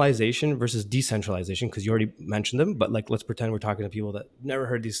centralization versus decentralization? Because you already mentioned them, but like, let's pretend we're talking to people that never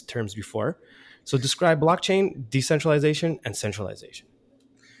heard these terms before. So describe blockchain, decentralization, and centralization.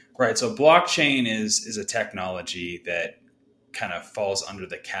 Right. So blockchain is a technology that kind of falls under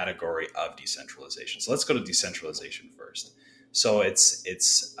the category of decentralization. So let's go to decentralization first. So it's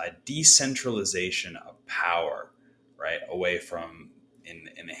a decentralization of power, right, away from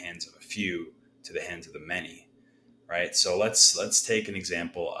in the hands of a few to the hands of the many, right? So let's take an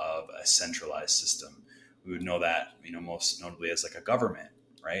example of a centralized system. We would know that, most notably as like a government,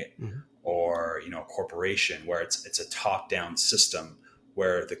 right? Mm-hmm. Or, a corporation where it's a top-down system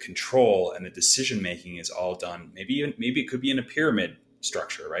where the control and the decision making is all done. Maybe it could be in a pyramid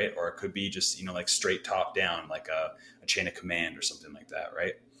structure, right? Or it could be just, like straight top down, like a chain of command or something like that,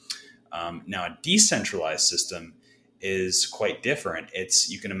 right? Now a decentralized system is quite different.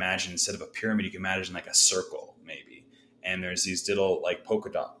 You can imagine, instead of a pyramid, you can imagine like a circle maybe. And there's these little like polka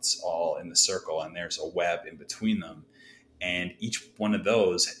dots all in the circle, and there's a web in between them. And each one of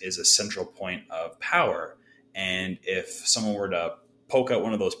those is a central point of power. And if someone were to poke out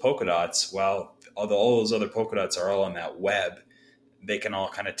one of those polka dots, well, although all those other polka dots are all on that web, they can all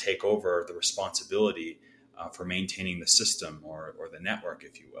kind of take over the responsibility for maintaining the system or the network,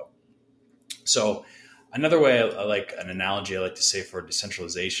 if you will. So another way, an analogy I like to say for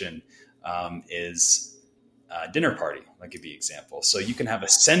decentralization is a dinner party. I'll give you an example. So you can have a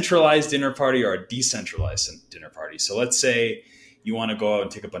centralized dinner party or a decentralized dinner party. So let's say you want to go out and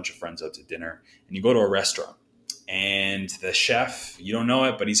take a bunch of friends out to dinner, and you go to a restaurant, and the chef, you don't know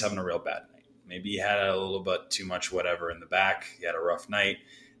it, but he's having a real bad night. Maybe he had a little bit too much whatever in the back. He had a rough night,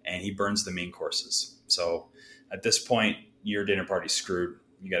 and he burns the main courses. So at this point, your dinner party's screwed.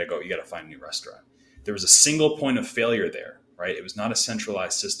 You got to go. You got to find a new restaurant. There was a single point of failure there, right? It was not a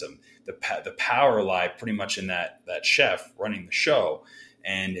centralized system. The power lied pretty much in that chef running the show.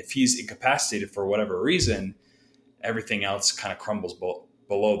 And if he's incapacitated for whatever reason, everything else kind of crumbles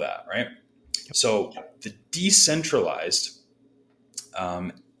below that, right? So the decentralized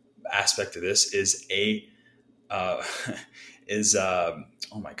aspect of this is oh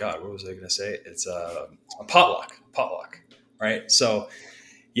my God, what was I going to say? It's a potluck, right? So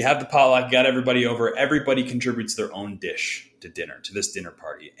you have the potluck, you got everybody over, everybody contributes their own dish to this dinner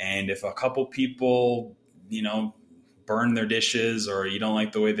party. And if a couple people, burn their dishes, or you don't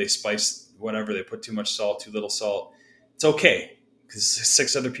like the way they spice whatever, they put too much salt, too little salt, it's okay, because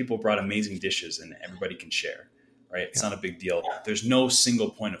 6 other people brought amazing dishes and everybody can share, right? It's not a big deal. There's no single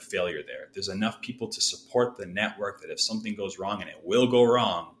point of failure there. There's enough people to support the network that if something goes wrong, and it will go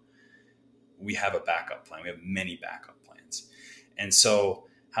wrong, we have a backup plan. We have many backup plans. And so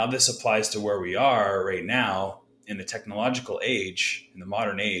how this applies to where we are right now in the technological age, in the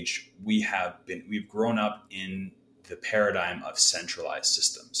modern age, we've grown up in the paradigm of centralized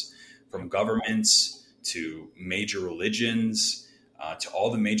systems, from governments to major religions, to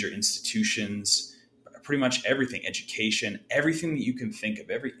all the major institutions, pretty much everything, education, everything that you can think of,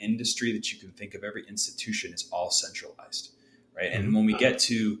 every industry that you can think of, every institution is all centralized, right? And when we get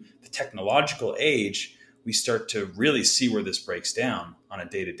to the technological age, we start to really see where this breaks down on a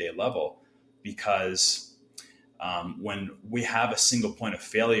day-to-day level, because when we have a single point of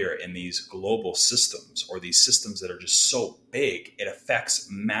failure in these global systems, or these systems that are just so big, it affects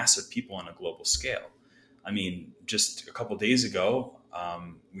massive people on a global scale. I mean, just a couple of days ago,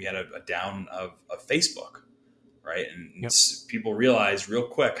 we had a down of Facebook, right? And people realized real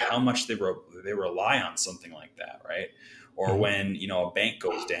quick how much they rely on something like that, right? Or when, a bank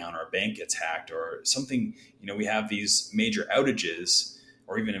goes down, or a bank gets hacked, or something, we have these major outages,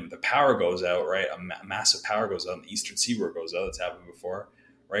 or even if the power goes out, right? A massive power goes out, and the Eastern Seaboard goes out. It's happened before,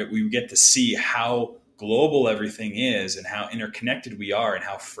 right? We get to see how global everything is, and how interconnected we are, and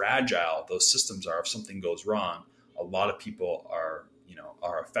how fragile those systems are. If something goes wrong, a lot of people are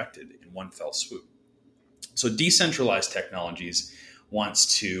affected in one fell swoop. So decentralized technologies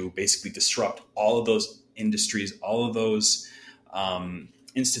wants to basically disrupt all of those industries, all of those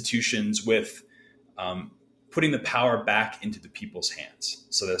institutions, with putting the power back into the people's hands,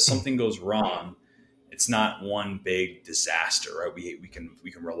 so that if something goes wrong, it's not one big disaster, right? We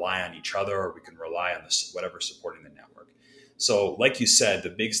can rely on each other, or we can rely on whatever supporting the network. So, like you said, the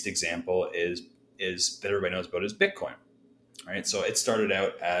biggest example is that everybody knows about is Bitcoin, right? So it started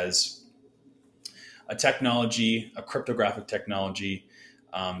out as a technology, a cryptographic technology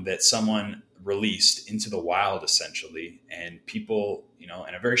that someone released into the wild, essentially, and people,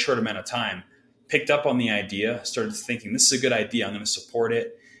 in a very short amount of time, picked up on the idea, started thinking, this is a good idea, I'm going to support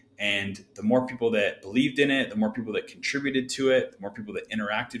it. And the more people that believed in it, the more people that contributed to it, the more people that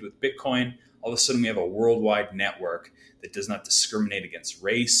interacted with Bitcoin, all of a sudden we have a worldwide network that does not discriminate against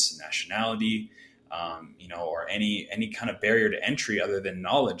race, nationality, or any kind of barrier to entry other than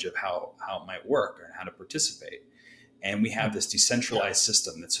knowledge of how it might work or how to participate. And we have this decentralized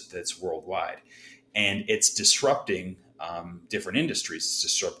system that's worldwide, and it's disrupting different industries. It's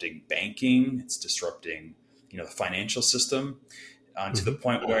disrupting banking. It's disrupting, the financial system, to the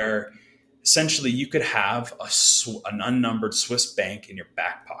point where essentially you could have an unnumbered Swiss bank in your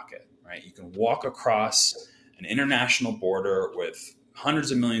back pocket, right? You can walk across an international border with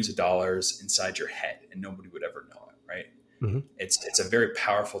hundreds of millions of dollars inside your head and nobody would ever know it, right? Mm-hmm. It's a very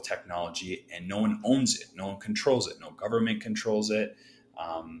powerful technology and no one owns it. No one controls it. No government controls it.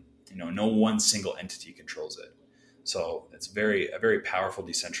 No one single entity controls it. So it's a very powerful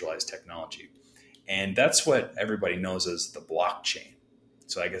decentralized technology. And that's what everybody knows as the blockchain.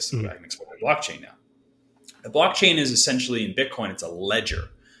 So I guess I can explain the blockchain now. The blockchain is essentially in Bitcoin, it's a ledger.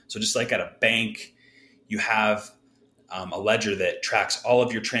 So just like at a bank, you have a ledger that tracks all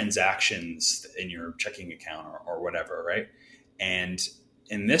of your transactions in your checking account or whatever, right? And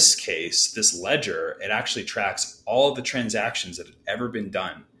in this case, this ledger, it actually tracks all of the transactions that have ever been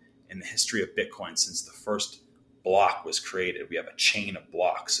done in the history of Bitcoin since the first block was created. We have a chain of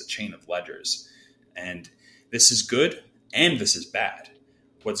blocks, a chain of ledgers. And this is good and this is bad.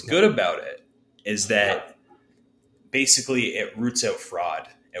 What's good about it is that basically it roots out fraud.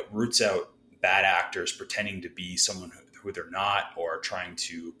 It roots out bad actors pretending to be someone who they're not, or trying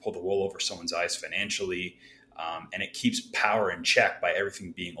to pull the wool over someone's eyes financially. And it keeps power in check by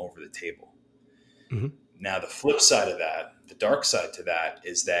everything being over the table. Mm-hmm. Now, the flip side of that, the dark side to that,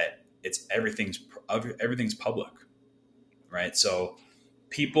 is that everything's public, right? So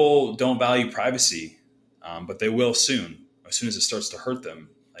people don't value privacy, but they will soon. As soon as it starts to hurt them,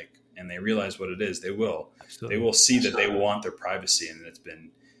 and they realize what it is, they will. Absolutely. They will see that they want their privacy and that it's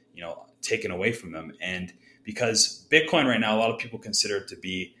been, taken away from them. And because Bitcoin right now, a lot of people consider it to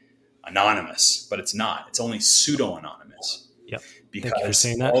be anonymous, but it's not. It's only pseudo-anonymous. Yep. Because thank you for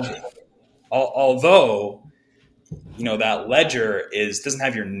saying that. Although that ledger doesn't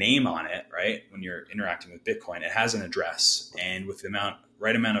have your name on it, right? When you're interacting with Bitcoin, it has an address, and with the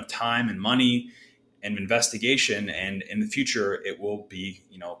right amount of time and money and investigation, and in the future, it will be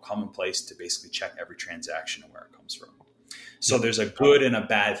commonplace to basically check every transaction and where it comes from. So there's a good and a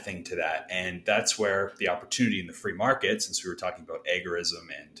bad thing to that, and that's where the opportunity in the free market, since we were talking about agorism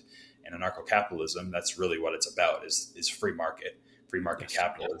and anarcho-capitalism, that's really what it's about, is free market yes.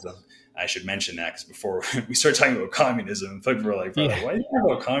 Capitalism. I should mention that because before we start talking about communism, people were like, why do you talk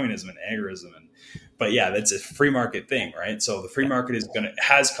about communism and agorism? But yeah, that's a free market thing, right? So the free market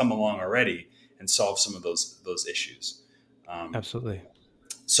has come along already and solve some of those issues. Absolutely.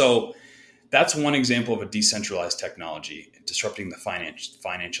 So that's one example of a decentralized technology disrupting the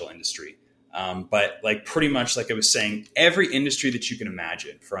financial industry. But pretty much like I was saying, every industry that you can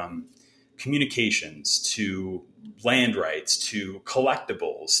imagine, from communications to land rights to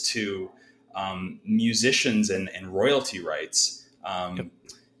collectibles to musicians and royalty rights,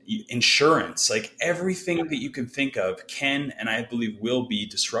 insurance, everything that you can think of can, and I believe will be,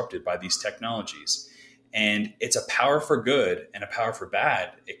 disrupted by these technologies. And it's a power for good and a power for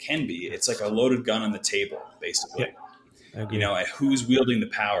bad. It can be. It's like a loaded gun on the table, basically. Who's wielding the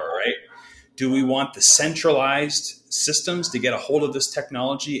power, right? Do we want the centralized systems to get a hold of this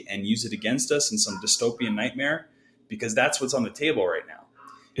technology and use it against us in some dystopian nightmare? Because that's what's on the table right now.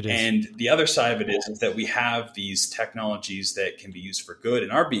 It is. And the other side of it is that we have these technologies that can be used for good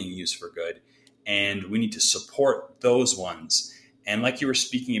and are being used for good. And we need to support those ones. And like you were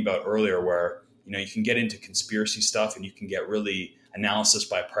speaking about earlier, where you can get into conspiracy stuff and you can get really analysis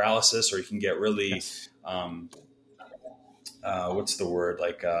by paralysis, or you can get really, yes. What's the word?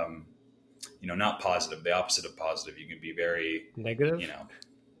 Not positive, the opposite of positive. You can be very negative,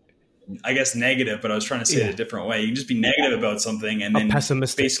 I guess negative, but I was trying to say it a different way. You can just be negative about something and then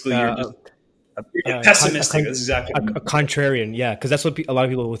pessimistic. Basically you're just pessimistic. That's exactly a contrarian. Yeah. Cause that's what a lot of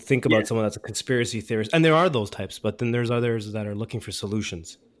people would think about someone that's a conspiracy theorist. And there are those types, but then there's others that are looking for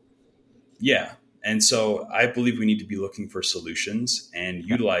solutions. Yeah. And so I believe we need to be looking for solutions and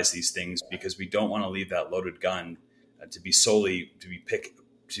utilize these things, because we don't want to leave that loaded gun to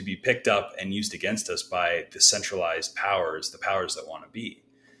be picked up and used against us by the centralized powers, the powers that want to be.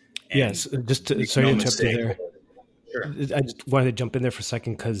 And yes. Just to, sorry to interrupt you there. Sure. I just wanted to jump in there for a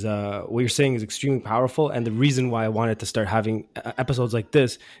second because what you're saying is extremely powerful. And the reason why I wanted to start having episodes like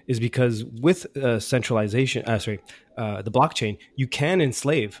this is because with the blockchain, you can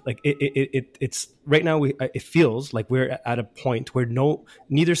enslave. Like it's right now. It feels like we're at a point where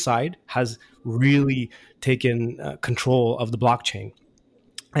neither side has really taken control of the blockchain,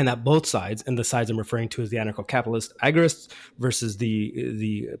 and that both sides, and the sides I'm referring to as the anarcho-capitalist agorists versus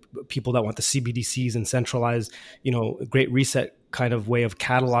the people that want the CBDCs and centralized, great reset kind of way of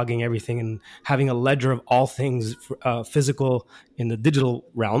cataloging everything and having a ledger of all things physical in the digital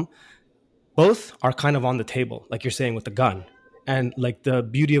realm, both are kind of on the table, like you're saying with the gun. And like the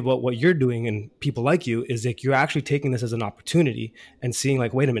beauty of what you're doing and people like you is like you're actually taking this as an opportunity and seeing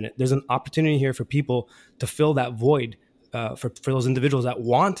like, wait a minute, there's an opportunity here for people to fill that void, for those individuals that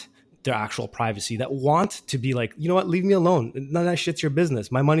want their actual privacy, that want to be like, you know what, leave me alone. None of that shit's your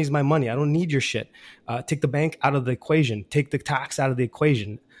business. My money's my money. I don't need your shit. Take the bank out of the equation. Take the tax out of the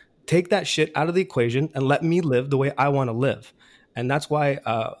equation. Take that shit out of the equation and let me live the way I want to live. And that's why,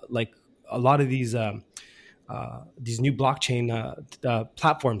 like a lot of these new blockchain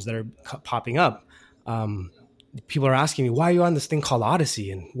platforms that are popping up, people are asking me, why are you on this thing called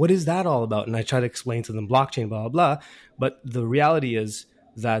Odyssey? And what is that all about? And I try to explain to them blockchain, blah, blah, blah. But the reality is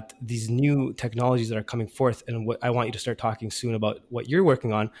that these new technologies that are coming forth, and what I want you to start talking soon about what you're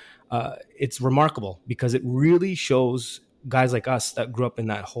working on, it's remarkable because it really shows guys like us that grew up in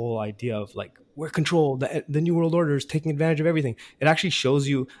that whole idea of like, we're controlled, the new world order is taking advantage of everything. It actually shows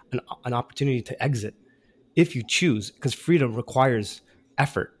you an opportunity to exit if you choose, because freedom requires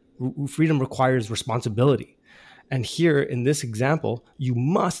effort. Freedom requires responsibility. And here in this example, you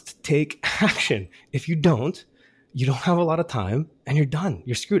must take action. If you don't have a lot of time and you're done.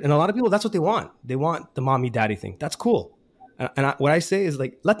 You're screwed. And a lot of people, that's what they want. They want the mommy daddy thing. That's cool. What I say is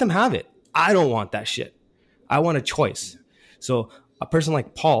like, let them have it. I don't want that shit. I want a choice. So a person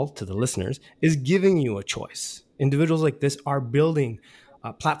like Paul, to the listeners, is giving you a choice. Individuals like this are building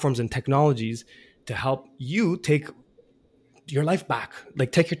platforms and technologies to help you take your life back,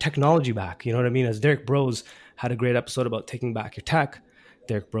 like take your technology back. You know what I mean? As Derek Bros had a great episode about taking back your tech.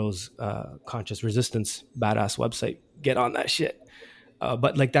 Derek Bros, Conscious Resistance, badass website. Get on that shit.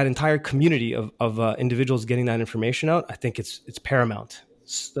 But like that entire community of individuals getting that information out, I think it's paramount.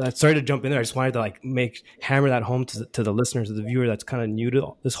 Sorry to jump in there. I just wanted to like hammer that home to the listeners, to the viewer that's kind of new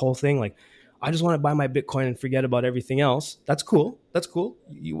to this whole thing. Like, I just want to buy my Bitcoin and forget about everything else. That's cool. That's cool.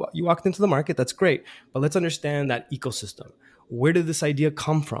 You walked into the market. That's great. But let's understand that ecosystem. Where did this idea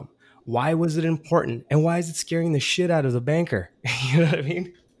come from? Why was it important? And why is it scaring the shit out of the banker? You know what I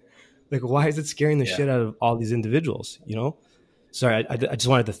mean? Like, why is it scaring the shit out of all these individuals? Sorry, I just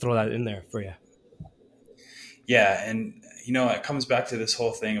wanted to throw that in there for you. Yeah. And, it comes back to this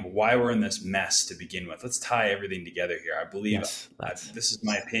whole thing of why we're in this mess to begin with. Let's tie everything together here. I believe this is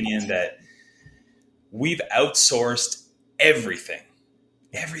my opinion that we've outsourced everything.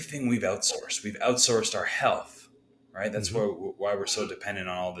 Everything we've outsourced. We've outsourced our health, right? That's why we're so dependent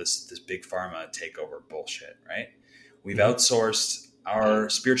on all this big pharma takeover bullshit, right? We've outsourced our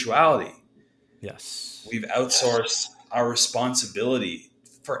spirituality. Yes. We've outsourced our responsibility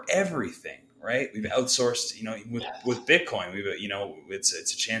for everything, right? We've outsourced, with Bitcoin,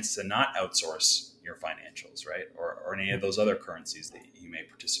 it's a chance to not outsource your financials, right? Or any of those other currencies that you may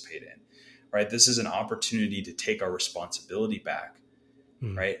participate in, right? This is an opportunity to take our responsibility back,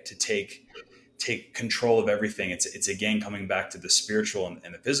 right? To take control of everything. It's again coming back to the spiritual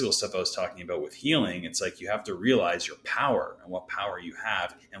and the physical stuff I was talking about with healing. It's like you have to realize your power and what power you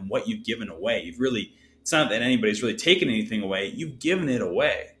have and what you've given away. It's not that anybody's really taken anything away. You've given it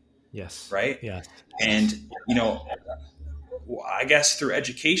away. Yes. Right. Yes. And, I guess through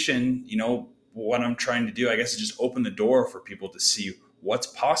education, what I'm trying to do, I guess, is just open the door for people to see what's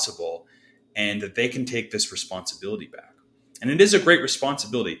possible and that they can take this responsibility back. And it is a great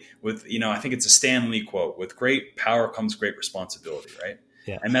responsibility with, I think it's a Stan Lee quote, with great power comes great responsibility. Right.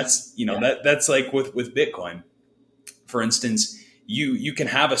 Yeah. And that's, that's like with Bitcoin, for instance, you can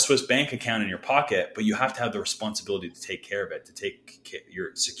have a Swiss bank account in your pocket, but you have to have the responsibility to take care of it, to take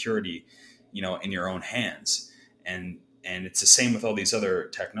your security, in your own hands. And it's the same with all these other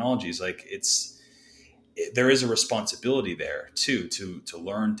technologies. Like there is a responsibility there too, to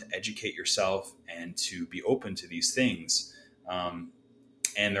learn, to educate yourself and to be open to these things. And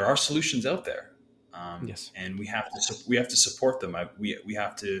there are solutions out there. Yes. And we have to support them. We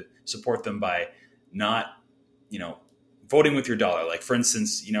have to support them by not, voting with your dollar. Like, for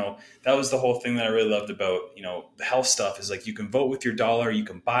instance, that was the whole thing that I really loved about, the health stuff is like, you can vote with your dollar. You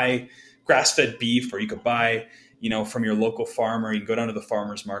can buy grass-fed beef, or you could buy, from your local farmer. You can go down to the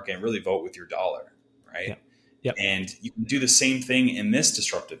farmer's market and really vote with your dollar. Right. Yeah. Yep. And you can do the same thing in this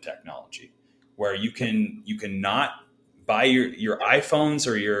disruptive technology, where you can not buy your iPhones,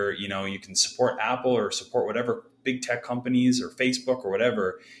 or you can support Apple or support whatever big tech companies or Facebook or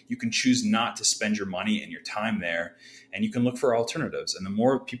whatever. You can choose not to spend your money and your time there, and you can look for alternatives. And the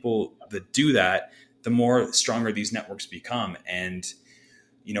more people that do that, the more stronger these networks become. And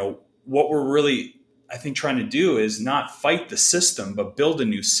what we're really, I think, trying to do is not fight the system, but build a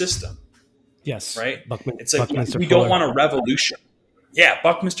new system, Yes. right? It's like Buckminster we don't Fuller. want a revolution. Yeah,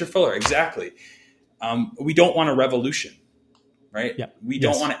 Buckminster Fuller, exactly. We don't want a revolution, right? Yeah. We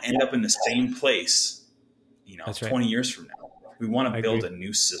don't Yes. want to end up in the same place, That's right. 20 years from now. We want I to agree. build a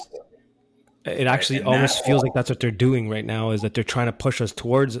new system. It Right? actually And almost feels like that's what they're doing right now, is that they're trying to push us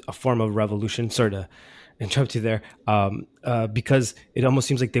towards a form of revolution. Sorry to interrupt you there, because it almost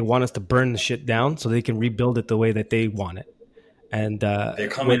seems like they want us to burn the shit down so they can rebuild it the way that they want it. And they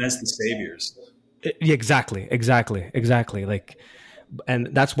come in as the saviors. yeah, exactly. Like, and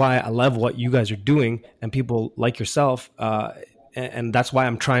that's why I love what you guys are doing, and people like yourself. And that's why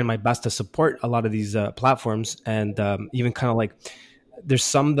I'm trying my best to support a lot of these platforms, and even kind of like, there's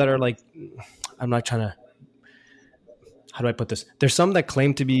some that are like, I'm not trying to, how do I put this? There's some that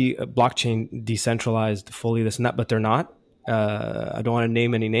claim to be blockchain decentralized, fully this and that, but they're not. I don't want to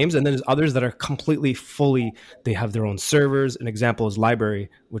name any names. And then there's others that are completely fully, they have their own servers. An example is Library,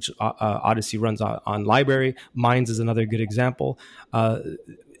 which Odyssey runs on Library. Minds is another good example.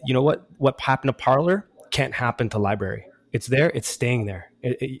 You know what happened to Parler can't happen to Library. It's there, it's staying there.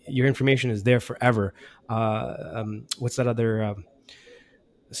 Your information is there forever. What's that other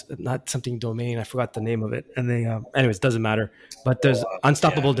not something domain, I forgot the name of it, and they anyways, doesn't matter. But there's Yeah.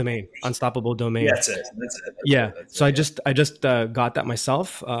 unstoppable Yeah, domain. that's it. That's it. Yeah, That's so it. I just got that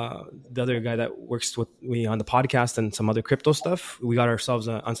myself. The other guy that works with me on the podcast and some other crypto stuff, we got ourselves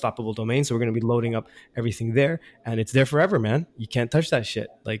an unstoppable domain, so we're going to be loading up everything there, and it's there forever, man. You can't touch that shit.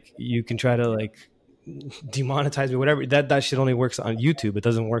 Like, you can try to like demonetize me, whatever, that shit only works on YouTube. It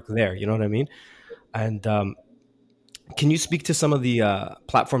doesn't work there, you know what I mean? And can you speak to some of the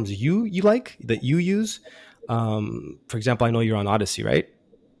platforms you like, that you use? For example, I know you're on Odyssey, right?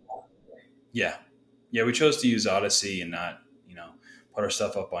 Yeah. Yeah, we chose to use Odyssey and not, put our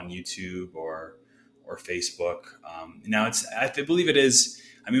stuff up on YouTube or Facebook. Now I believe it is.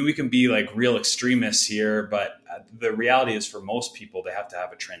 I mean, we can be like real extremists here, but the reality is, for most people, they have to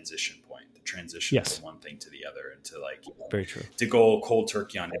have a transition point, to transition Yes, from one thing to the other, and to like, very true. to go cold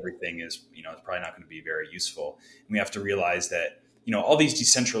turkey on everything is, it's probably not going to be very useful. And we have to realize that, all these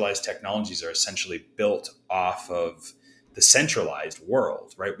decentralized technologies are essentially built off of the centralized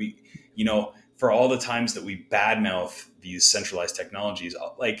world, right? For all the times that we badmouth these centralized technologies,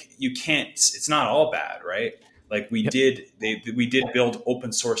 like, you can't, it's not all bad, right? Like, we Yep. did build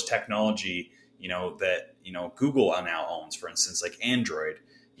open source technology, that, Google now owns, for instance, like Android.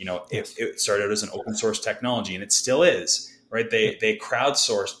 Yes. It started out as an open source technology, and it still is, right? They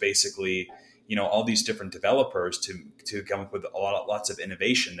crowdsourced, basically, all these different developers to come up with lots of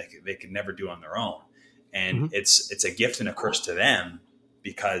innovation that they could never do on their own. And Mm-hmm. it's a gift and a curse to them,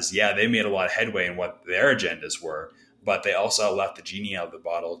 because, yeah, they made a lot of headway in what their agendas were, but they also left the genie out of the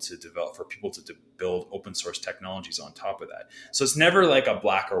bottle to develop, for people to build open source technologies on top of that. So it's never like a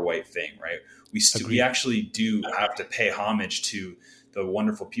black or white thing, right? We actually do have to pay homage to the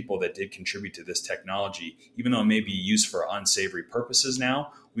wonderful people that did contribute to this technology. Even though it may be used for unsavory purposes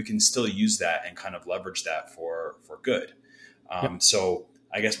now, we can still use that and kind of leverage that for good. Yep. So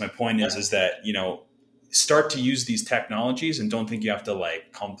I guess my point is that, start to use these technologies, and don't think you have to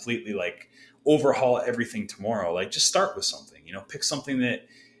like completely like overhaul everything tomorrow. Like, just start with something, pick something that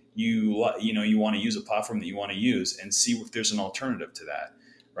you want to use, a platform that you want to use, and see if there's an alternative to that.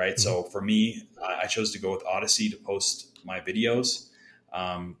 Right. Mm-hmm. So for me, I chose to go with Odyssey to post my videos.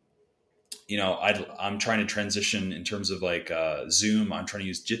 I'm trying to transition in terms of like Zoom. I'm trying to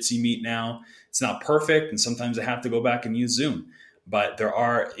use Jitsi Meet now. It's not perfect, and sometimes I have to go back and use Zoom. But there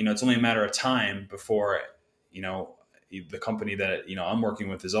are, it's only a matter of time before, the company that, I'm working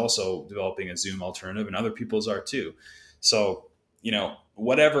with is also developing a Zoom alternative, and other people's are too. So,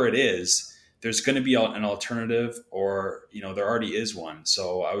 whatever it is, there's going to be an alternative, or, there already is one.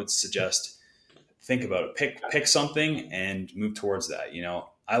 So I would suggest, think about it, pick something and move towards that.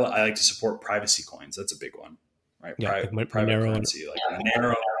 I like to support privacy coins. That's a big one, right? Yeah, like Private Monero and currency, like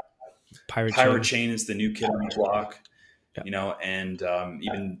Monero. Pirate Pirate Chain. Chain is the new kid on the block, Yeah. and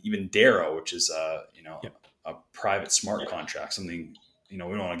even Darrow, which is Yeah. a private smart contract. Something, we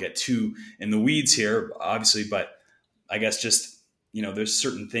don't want to get too in the weeds here, obviously, but I guess just, there's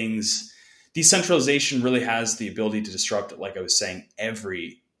certain things. Decentralization really has the ability to disrupt, like I was saying,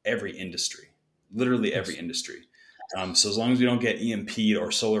 every industry. literally every Yes. industry. So as long as we don't get EMP'd or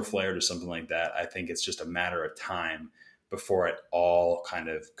solar flared or something like that, I think it's just a matter of time before it all kind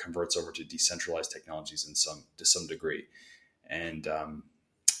of converts over to decentralized technologies to some degree. And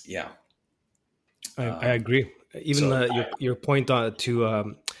yeah, I agree. Even so your point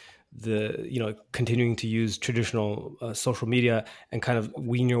to the continuing to use traditional social media and kind of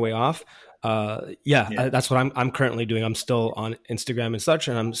wean your way off. yeah, That's what I'm currently doing. I'm still on Instagram and such,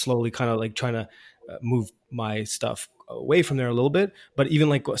 and I'm slowly kind of like trying to move my stuff away from there a little bit. But even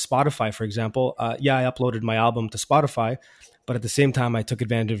like Spotify, for example, I uploaded my album to Spotify, but at the same time, I took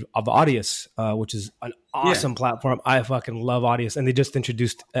advantage of Audius, which is an yeah, awesome platform. I fucking love Audius, and they just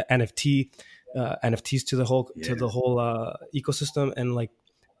introduced NFTs to yeah, the whole ecosystem, and like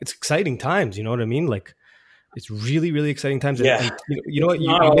it's exciting times. You know what I mean? Like it's really really exciting times, yeah. and you know It's what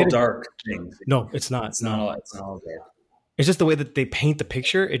not you all made it. dark things. No, it's not. It's not No, all. It's not all dark. it's just the way that they paint the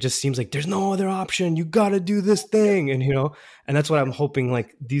picture. It just seems like there's no other option. You got to do this thing, and and that's what I'm hoping.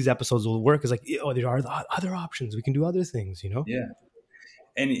 Like these episodes will work. Is like, oh, there are other options. We can do other things. Yeah.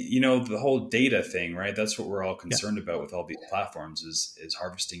 And the whole data thing, right? That's what we're all Yeah. concerned about with all these platforms is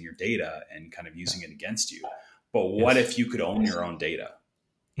harvesting your data and kind of Yeah. using it against you. But what Yes. if you could own your own data,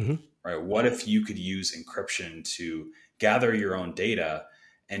 Hmm. right? What if you could use encryption to gather your own data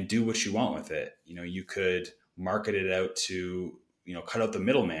and do what you want with it? You could market it out to, cut out the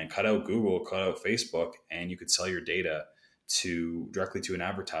middleman, cut out Google, cut out Facebook, and you could sell your data directly to an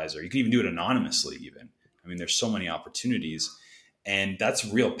advertiser. You can even do it anonymously even. I mean, there's so many opportunities, and that's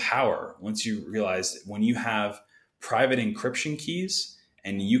real power. Once you realize when you have private encryption keys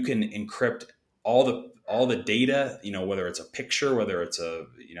and you can encrypt all the data, whether it's a picture, whether it's a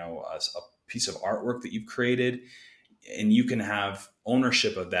piece of artwork that you've created, and you can have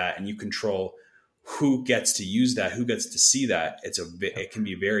ownership of that, and you control who gets to use that, who gets to see that. It can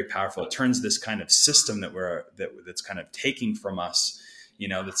be very powerful. It turns this kind of system that's kind of taking from us,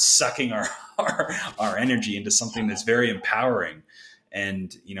 that's sucking our energy into something that's very empowering,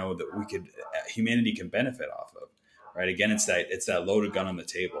 and that humanity can benefit off of. Right? Again, it's that loaded gun on the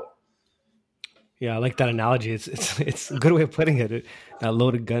table. Yeah, I like that analogy. It's a good way of putting it. That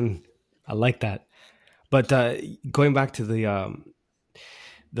loaded gun. I like that. But going back to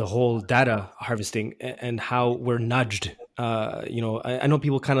the whole data harvesting and how we're nudged. I know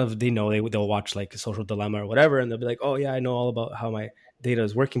people kind of they'll watch like Social Dilemma or whatever, and they'll be like, "Oh yeah, I know all about how my data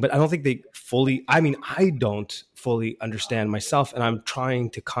is working," but I don't think they fully. I mean, I don't fully understand myself, and I'm trying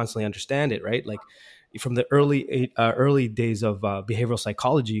to constantly understand it. Right, like from the early days of behavioral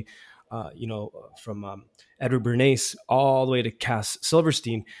psychology, from Edward Bernays all the way to Cass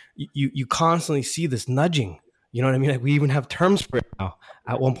Silverstein, you constantly see this nudging. You know what I mean? Like we even have terms for it now.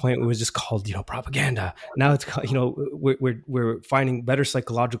 At one point, it was just called, propaganda. Now it's called, we're finding better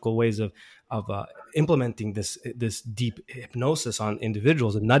psychological ways of implementing this deep hypnosis on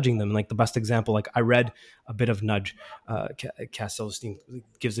individuals and nudging them. And like the best example, like I read a bit of nudge. Cass Silverstein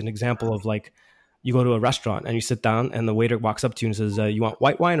gives an example of like you go to a restaurant and you sit down and the waiter walks up to you and says, "You want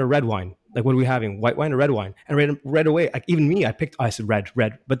white wine or red wine? Like what are we having? White wine or red wine?" And right away, like even me, I said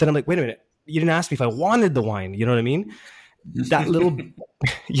red. But then I'm like, wait a minute. You didn't ask me if I wanted the wine. You know what I mean? That little,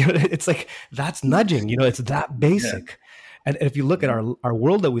 it's like, that's nudging, it's that Yeah. basic. And if you look at our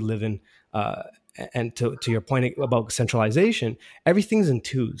world that we live in, and to your point about centralization, everything's in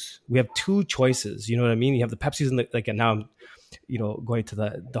twos. We have two choices. You know what I mean? You have the Pepsis and and now I'm, going to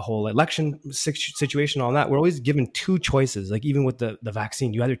the whole election situation, all that. We're always given two choices. Like even with the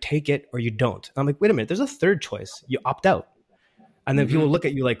vaccine, you either take it or you don't. I'm like, wait a minute, there's a third choice. You opt out. And then people Mm-hmm. look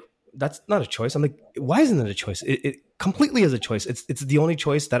at you like, that's not a choice. I'm like, why isn't it a choice? It completely is a choice. It's the only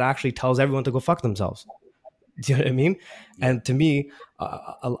choice that actually tells everyone to go fuck themselves. Do you know what I mean? Yeah. And to me,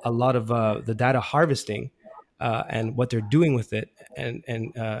 a lot of the data harvesting and what they're doing with it and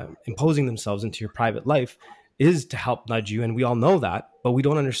imposing themselves into your private life is to help nudge you. And we all know that, but we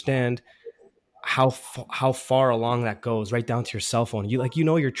don't understand how far along that goes, right down to your cell phone.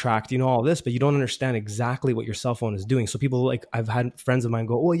 You're tracked, all this, but you don't understand exactly what your cell phone is doing. So people, like, I've had friends of mine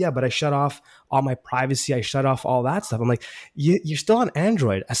go, "Oh yeah, but I shut off all my privacy, I shut off all that stuff." I'm like, you're still on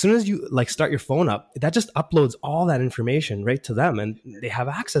Android. As soon as you like start your phone up, that just uploads all that information right to them and they have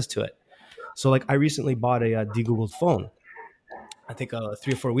access to it. So like I recently bought a de-Googled phone, I think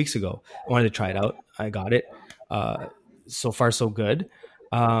 3 or 4 weeks ago. I wanted to try it out. I got it. Uh, so far, so good.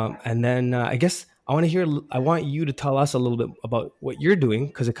 And then I guess I want you to tell us a little bit about what you're doing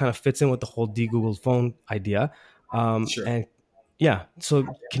because it kind of fits in with the whole de-Google phone idea. Sure. And yeah, so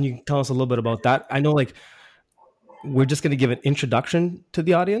can you tell us a little bit about that? I know like we're just going to give an introduction to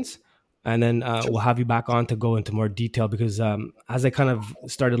the audience and then Sure. we'll have you back on to go into more detail because as I kind of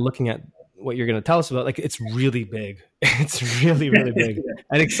started looking at what you're going to tell us about, like, it's really big. It's really, really big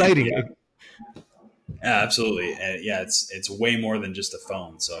and exciting. Yeah. Absolutely. And yeah, it's way more than just a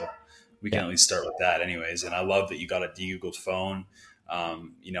phone. So we can Yeah. at least start with that anyways. And I love that you got a de-Googled phone.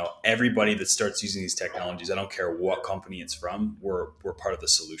 Everybody that starts using these technologies, I don't care what company it's from, we're part of the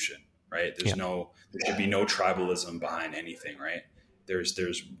solution, right? Yeah. There should be no tribalism behind anything, right?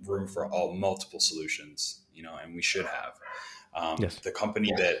 There's room for all multiple solutions, and we should have. Yes. The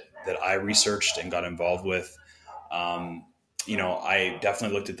company that I researched and got involved with, I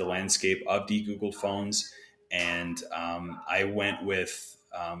definitely looked at the landscape of de-Googled phones, and I went with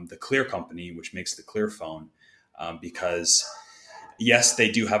the Clear company, which makes the Clear phone, because yes,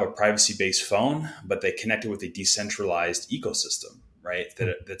 they do have a privacy-based phone, but they connect it with a decentralized ecosystem, right?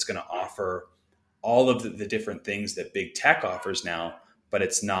 That's going to offer all of the different things that big tech offers now, but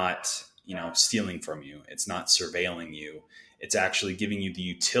it's not, stealing from you. It's not surveilling you. It's actually giving you the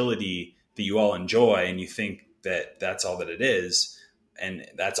utility that you all enjoy, and you think that that's all that it is. And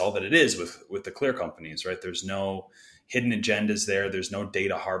that's all that it is with the Clear companies, right? There's no hidden agendas there. There's no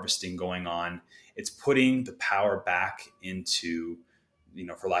data harvesting going on. It's putting the power back into,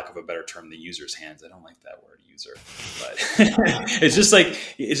 for lack of a better term, the user's hands. I don't like that word, user, but it's just like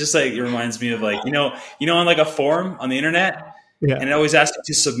it reminds me of, like, on like a forum on the internet, Yeah. and it always asks you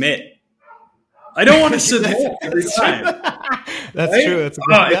to submit. I don't want to submit every time. That's right? true. That's it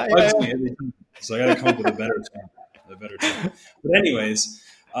bugs me every time. So I got to come up with a better term. But anyways,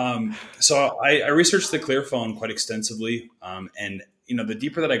 so I researched the Clear phone quite extensively, and the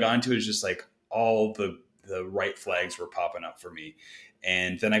deeper that I got into it, is just like all the right flags were popping up for me.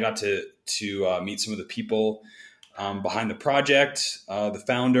 And then I got to meet some of the people behind the project, the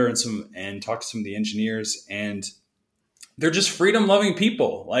founder, and talk to some of the engineers, and they're just freedom-loving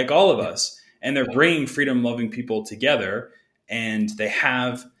people like all of us, and they're bringing freedom-loving people together, and they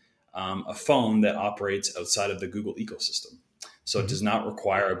have a phone that operates outside of the Google ecosystem, so it does not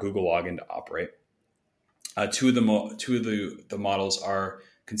require a Google login to operate. Two of the models are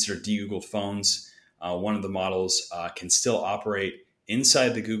considered de-Googled phones. One of the models can still operate inside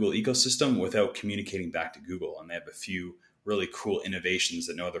the Google ecosystem without communicating back to Google. And they have a few really cool innovations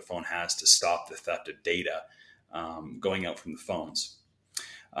that no other phone has to stop the theft of data going out from the phones.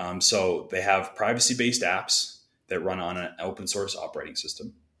 So they have privacy-based apps that run on an open source operating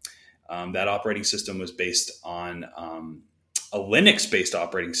system. That operating system was based on a Linux-based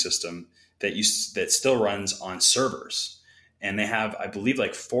operating system that still runs on servers. And they have, I believe,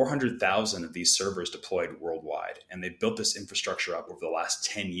 like 400,000 of these servers deployed worldwide. And they built this infrastructure up over the last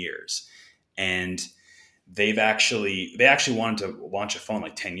 10 years. And they actually wanted to launch a phone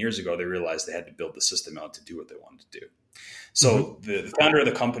like 10 years ago. They realized they had to build the system out to do what they wanted to do. So the founder of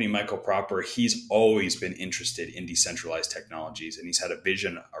the company, Michael Proper, he's always been interested in decentralized technologies, and he's had a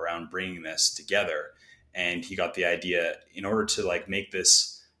vision around bringing this together. And he got the idea, in order to like make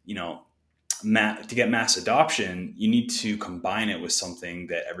this, to get mass adoption, you need to combine it with something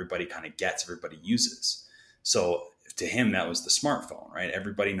that everybody kind of gets, everybody uses. So to him, that was the smartphone, right?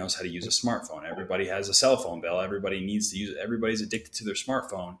 Everybody knows how to use a smartphone. Everybody has a cell phone bill. Everybody needs to use it. Everybody's addicted to their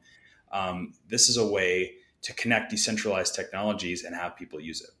smartphone. This is a way to connect decentralized technologies and have people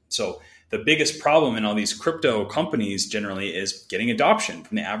use it. So the biggest problem in all these crypto companies generally is getting adoption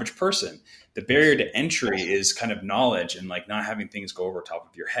from the average person. The barrier to entry is kind of knowledge and like not having things go over top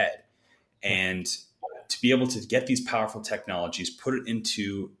of your head. And to be able to get these powerful technologies, put it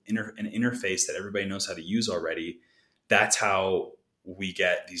into an interface that everybody knows how to use already, that's how we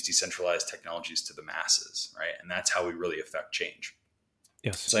get these decentralized technologies to the masses, right? And that's how we really affect change.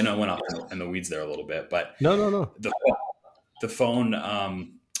 Yes. So I know I went off in the weeds there a little bit, but no. The phone,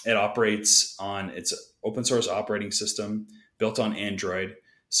 it operates on its open source operating system built on Android.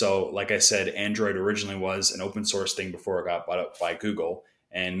 So like I said, Android originally was an open source thing before it got bought up by Google.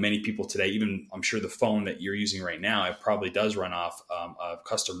 And many people today, even I'm sure the phone that you're using right now, it probably does run off a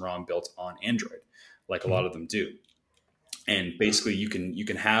custom ROM built on Android, like a lot of them do. And basically, you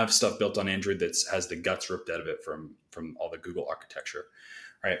can have stuff built on Android that has the guts ripped out of it from all the Google architecture,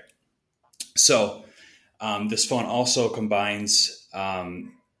 right? So this phone also combines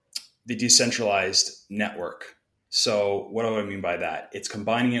the decentralized network. So what do I mean by that? It's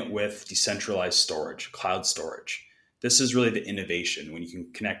combining it with decentralized storage, cloud storage. This is really the innovation. When you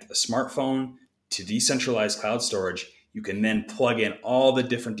can connect a smartphone to decentralized cloud storage, you can then plug in all the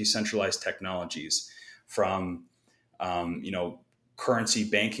different decentralized technologies from, currency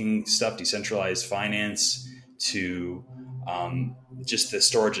banking stuff, decentralized finance, to just the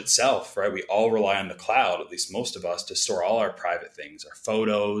storage itself, right? We all rely on the cloud, at least most of us, to store all our private things, our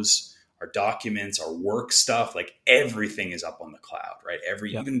photos, our documents, our work stuff, like everything is up on the cloud, right?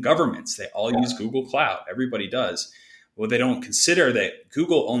 Even governments, they all use Google Cloud. Everybody does. Well, they don't consider that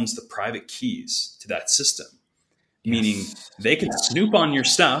Google owns the private keys to that system, meaning they can snoop on your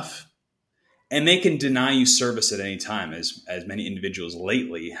stuff and they can deny you service at any time, as many individuals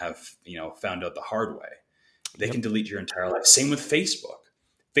lately have, found out the hard way. They can delete your entire life. Same with Facebook.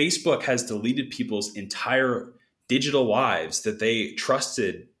 Facebook has deleted people's entire digital lives that they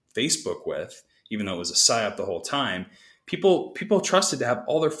trusted Facebook with, even though it was a psyop the whole time. People trusted to have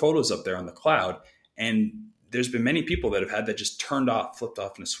all their photos up there on the cloud. And there's been many people that have had that just turned off, flipped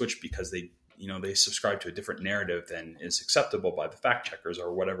off in a switch because they subscribe to a different narrative than is acceptable by the fact checkers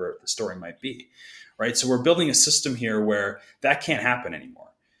or whatever the story might be, right? So we're building a system here where that can't happen anymore.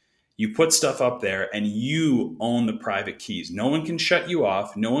 You put stuff up there and you own the private keys. No one can shut you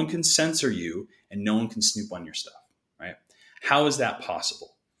off. No one can censor you, and no one can snoop on your stuff, right? How is that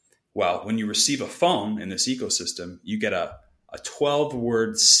possible? Well, when you receive a phone in this ecosystem, you get a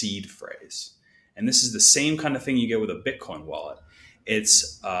 12-word seed phrase. And this is the same kind of thing you get with a Bitcoin wallet.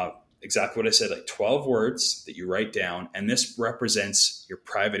 It's exactly what I said, like 12 words that you write down. And this represents your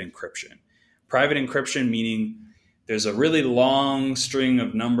private encryption. Private encryption meaning there's a really long string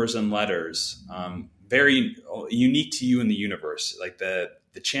of numbers and letters, very unique to you in the universe. Like the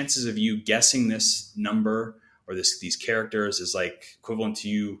chances of you guessing this number or these characters is like equivalent to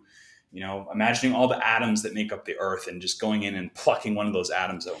you, imagining all the atoms that make up the earth and just going in and plucking one of those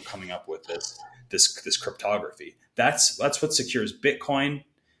atoms out and coming up with this cryptography. That's what secures Bitcoin,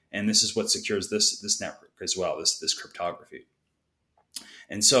 and this is what secures this network as well, this cryptography.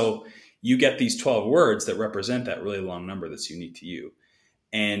 And so you get these 12 words that represent that really long number that's unique to you.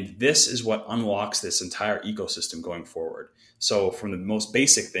 And this is what unlocks this entire ecosystem going forward. So from the most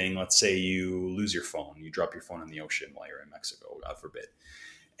basic thing, let's say you lose your phone, you drop your phone in the ocean while you're in Mexico, God forbid,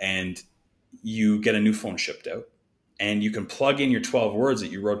 and you get a new phone shipped out, and you can plug in your 12 words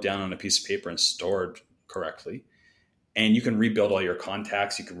that you wrote down on a piece of paper and stored correctly. And you can rebuild all your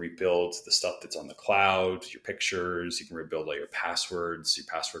contacts. You can rebuild the stuff that's on the cloud, your pictures. You can rebuild all your passwords, your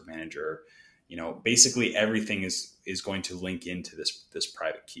password manager. Basically everything is going to link into this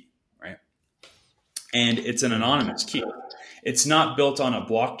private key, right? And it's an anonymous key. It's not built on a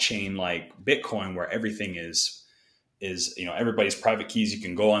blockchain like Bitcoin where everything is everybody's private keys. You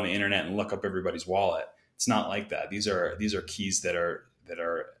can go on the internet and look up everybody's wallet. It's not like that. These are keys that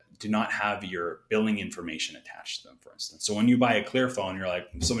do not have your billing information attached to them, for instance. So when you buy a Clear phone, you're like,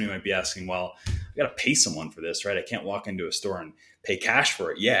 somebody might be asking, well, I got to pay someone for this, right? I can't walk into a store and pay cash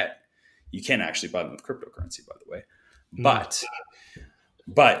for it yet. You can't actually buy them with cryptocurrency, by the way.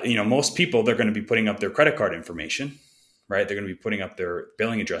 But most people, they're going to be putting up their credit card information, right? They're going to be putting up their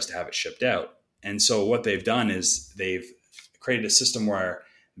billing address to have it shipped out. And so what they've done is they've created a system where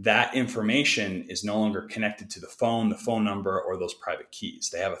that information is no longer connected to the phone number, or those private keys.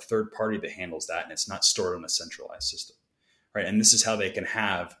 They have a third party that handles that, and it's not stored on a centralized system, right? And this is how they can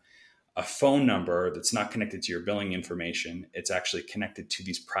have a phone number that's not connected to your billing information. It's actually connected to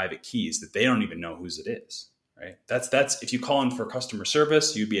these private keys that they don't even know whose it is, right? That's if you call in for customer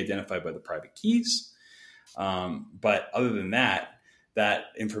service, you'd be identified by the private keys. But other than that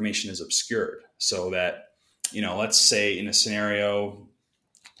information is obscured, so that, let's say in a scenario,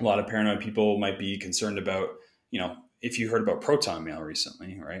 a lot of paranoid people might be concerned about, if you heard about Proton Mail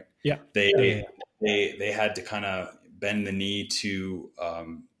recently, right? Yeah. They had to kind of bend the knee to,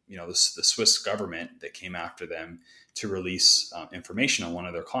 the Swiss government that came after them to release information on one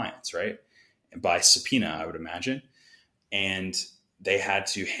of their clients, right? And by subpoena, I would imagine. And they had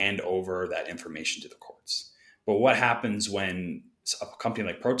to hand over that information to the courts. But what happens when a company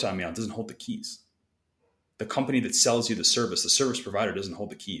like Proton Mail doesn't hold the keys? The company that sells you the service provider doesn't hold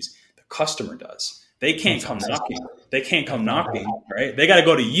the keys. The customer does. They can't come knocking. They can't come knocking, right? They got to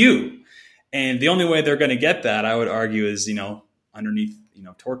go to you. And the only way they're going to get that, I would argue, is, underneath,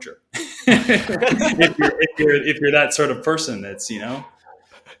 torture. if you're that sort of person that's, Don't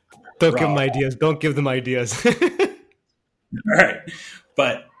give them ideas. Don't give them ideas. All right.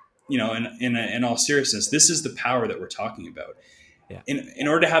 But, in all seriousness, this is the power that we're talking about. Yeah. In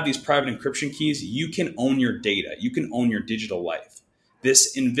order to have these private encryption keys, you can own your data. You can own your digital life.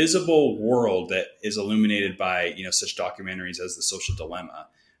 This invisible world that is illuminated by, such documentaries as The Social Dilemma,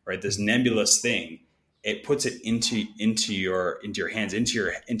 right? This nebulous thing, it puts it into your hands, into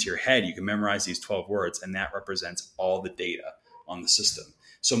your head. You can memorize these 12 words, and that represents all the data on the system.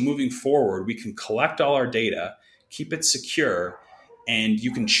 So moving forward, we can collect all our data, keep it secure, and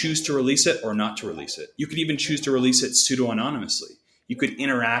you can choose to release it or not to release it. You could even choose to release it pseudo-anonymously. You could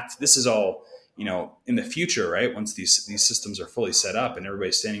interact. This is all, in the future, right? Once these systems are fully set up and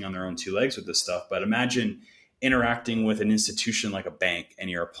everybody's standing on their own two legs with this stuff. But imagine interacting with an institution like a bank and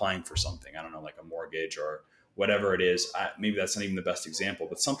you're applying for something, I don't know, like a mortgage or whatever it is. Maybe that's not even the best example,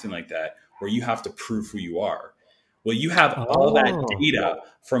 but something like that where you have to prove who you are. Well, you have all that Oh, data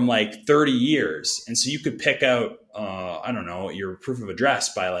from like 30 years. And so you could pick out, I don't know, your proof of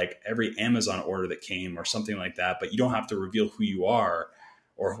address by like every Amazon order that came or something like that. But you don't have to reveal who you are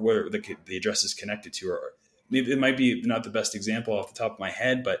or where the address is connected to. Or maybe it might be not the best example off the top of my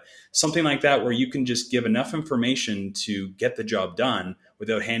head, but something like that where you can just give enough information to get the job done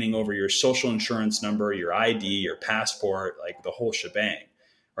without handing over your social insurance number, your ID, your passport, like the whole shebang.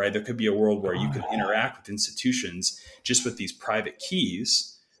 Right? There could be a world where you could interact with institutions just with these private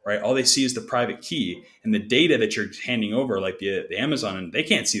keys, right? All they see is the private key, and the data that you're handing over, like the Amazon, and they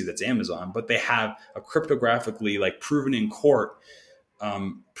can't see that's Amazon, but they have a cryptographically like proven in court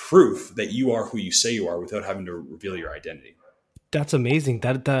proof that you are who you say you are without having to reveal your identity. that's amazing.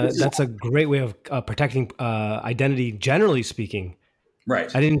 That's a great way of protecting identity, generally speaking.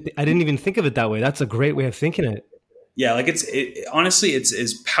 Right. I didn't even think of it that way. That's a great way of thinking it. Yeah, like honestly, it's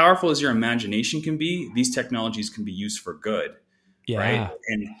as powerful as your imagination can be. These technologies can be used for good, right? Yeah.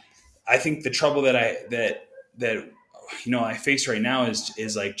 And I think the trouble that I face right now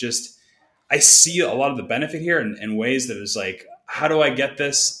is like just I see a lot of the benefit here in ways that is like, how do I get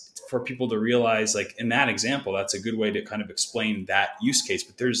this for people to realize, like in that example, that's a good way to kind of explain that use case.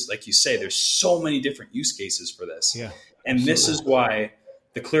 But there's, like you say, there's so many different use cases for this. Yeah. And this Absolutely. is why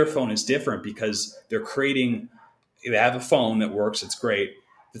the Clear phone is different, because they have a phone that works. It's great.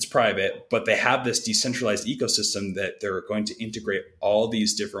 It's private, but they have this decentralized ecosystem that they're going to integrate all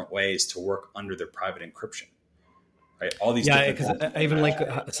these different ways to work under their private encryption, right? All these Yeah, different because things. I even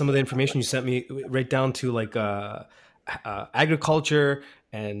like some of the information you sent me, right down to like agriculture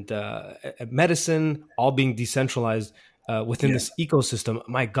and medicine, all being decentralized within Yeah. this ecosystem.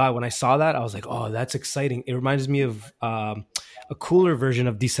 My God, when I saw that, I was like, "Oh, that's exciting!" It reminds me of a cooler version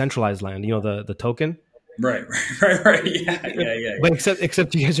of decentralized land. You know, the token. Right, right. Yeah, yeah, yeah, But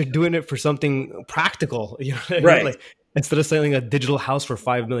except you guys are doing it for something practical. You know what I mean? right. Like instead of selling a digital house for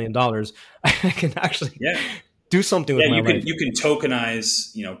 $5 million, I can actually Yeah, do something yeah. with my life. You can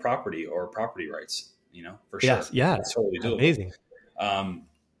tokenize, property or property rights, for Yes, sure. yeah, It's totally doable. amazing. Um,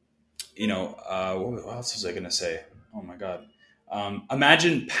 what else was I going to say? Oh my God.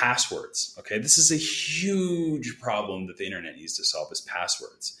 Imagine passwords. Okay. This is a huge problem that the internet needs to solve, is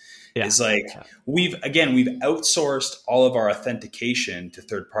passwords. Yeah, Is like, yeah, we've outsourced all of our authentication to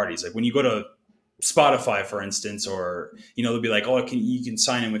third parties. Like when you go to Spotify, for instance, or, they'll be like, oh, you can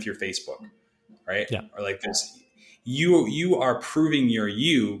sign in with your Facebook, right? yeah, Or like this, you are proving you're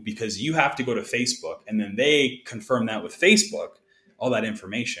you because you have to go to Facebook and then they confirm that with Facebook, all that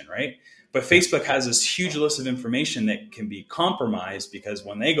information, right? But yeah, Facebook has this huge list of information that can be compromised, because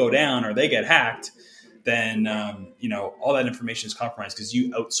when they go down or they get hacked, then all that information is compromised because you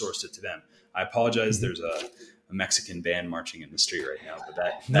outsourced it to them. I apologize. Mhm. There's a Mexican band marching in the street right now, but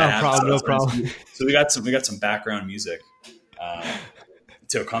that No happens. problem, no problem. So we got some background music uh,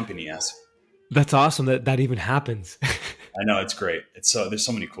 to accompany us. That's awesome that even happens. I know, it's great. There's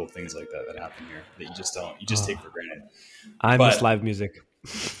so many cool things like that happen here that you just take Oh, for granted. I miss But live music. I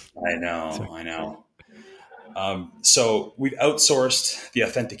Sorry. know, I know. So we've outsourced the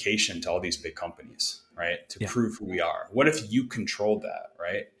authentication to all these big companies, right? To Yeah, prove who we are. What if you controlled that,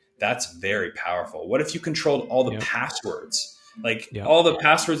 right? That's very powerful. What if you controlled all the yeah, passwords? Like yeah, all the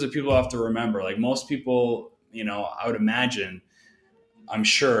passwords that people have to remember. Like most people, I would imagine, I'm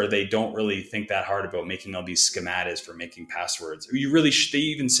sure they don't really think that hard about making all these schematics for making passwords. Or they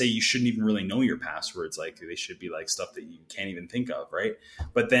even say you shouldn't even really know your passwords. Like they should be like stuff that you can't even think of, right?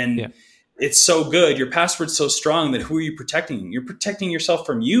 But yeah, then it's so good. Your password's so strong that who are you protecting? You're protecting yourself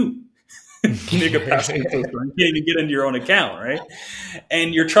from you. You make a password so strong, you can't even get into your own account, right?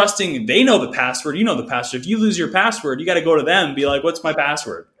 And you're trusting, they know the password, you know the password. If you lose your password, you got to go to them and be like, what's my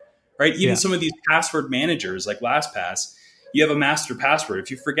password? Right? Even yeah, some of these password managers like LastPass, you have a master password.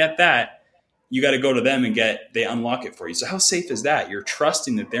 If you forget that, you got to go to them and they unlock it for you. So how safe is that? You're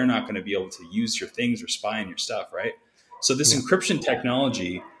trusting that they're not going to be able to use your things or spy on your stuff, right? So this yeah. encryption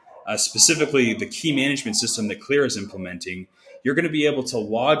technology, specifically the key management system that Clear is implementing, you're going to be able to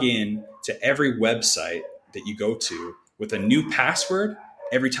log in to every website that you go to with a new password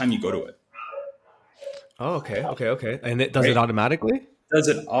every time you go to it, Oh, okay, okay, okay. And it does right? it automatically? It does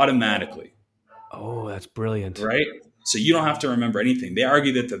it automatically, Oh, that's brilliant. right? So you don't have to remember anything. They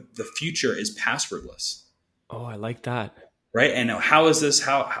argue that the future is passwordless, Oh, I like that. right? And now how is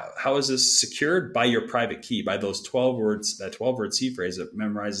this secured? By your private key, by those 12 words, that 12 word C phrase that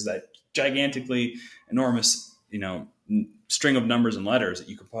memorizes gigantically enormous, string of numbers and letters that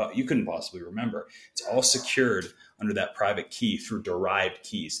you couldn't possibly remember. It's all secured under that private key through derived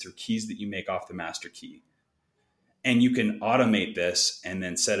keys, through keys that you make off the master key. And you can automate this and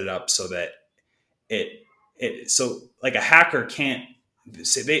then set it up so that so like a hacker can't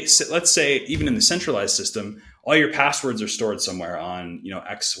say, let's say even in the centralized system, all your passwords are stored somewhere on,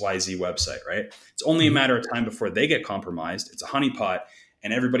 XYZ website, right? It's only a matter of time before they get compromised. It's a honeypot,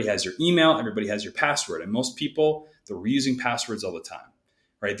 and everybody has your email, everybody has your password. And most people, they're reusing passwords all the time,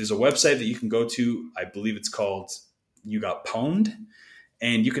 right? There's a website that you can go to. I believe it's called You Got Pwned,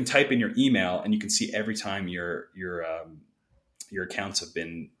 and you can type in your email and you can see every time your accounts have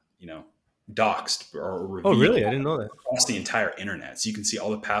been, doxed or revealed. Oh, really? I didn't know that. Across the entire internet. So you can see all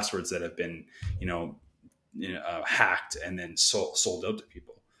the passwords that have been, hacked and then sold out to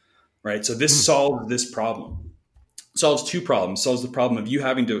people, right? So this solves this problem. Solves two problems. Solves the problem of you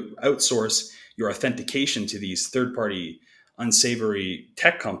having to outsource your authentication to these third-party unsavory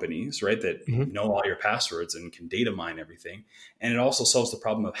tech companies, right, that know all your passwords and can data mine everything. And it also solves the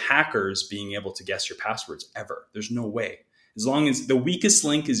problem of hackers being able to guess your passwords ever. There's no way. As long as the weakest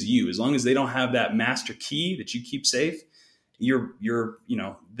link is you, as long as they don't have that master key that you keep safe,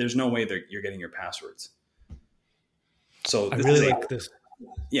 there's no way that you're getting your passwords. So I really like this.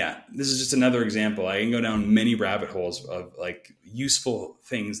 Yeah, this is just another example. I can go down many rabbit holes of like useful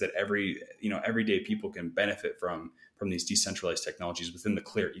things that everyday people can benefit from these decentralized technologies within the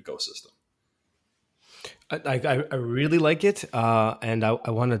Clear ecosystem. I really like it, and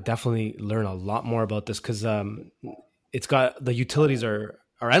I want to definitely learn a lot more about this because it's got the utilities are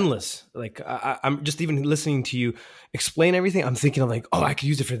endless. Like I'm just even listening to you explain everything. I'm thinking of like, oh, I could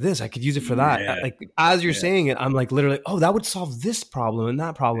use it for this. I could use it for that. Yeah. Like as you're saying it, I'm like literally, oh, that would solve this problem and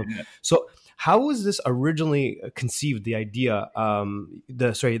that problem. Yeah. So how was this originally conceived? The idea,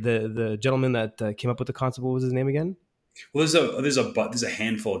 the gentleman that came up with the concept. What was his name again? Well, there's a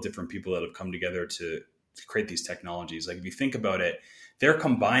handful of different people that have come together to create these technologies. Like if you think about it, they're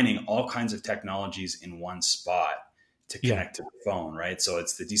combining all kinds of technologies in one spot to connect to the phone, right? So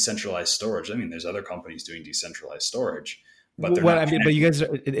it's the decentralized storage. I mean, there's other companies doing decentralized storage, but they're not but you guys,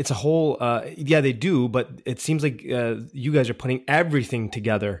 it's a whole, they do, but it seems like you guys are putting everything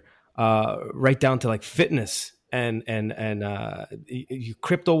together, right down to like fitness and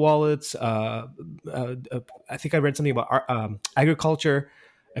crypto wallets. I think I read something about agriculture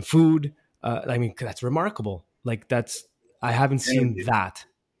and food. I mean, that's remarkable. Like I haven't seen that.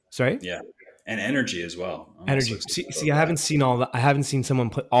 Sorry? Yeah. And energy as well. Energy. See, I haven't seen all that. I haven't seen someone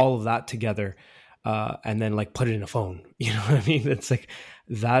put all of that together and then like put it in a phone. You know what I mean? It's like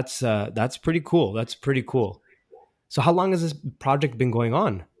that's pretty cool. That's pretty cool. So how long has this project been going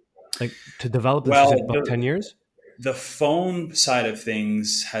on? Like to develop this, is it about 10 years? The phone side of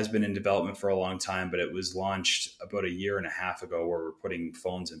things has been in development for a long time, but it was launched about 1.5 years ago where we're putting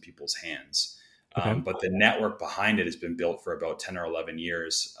phones in people's hands. Okay. But the network behind it has been built for about 10 or 11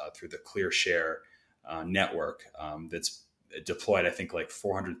 years through the ClearShare network that's deployed, I think, like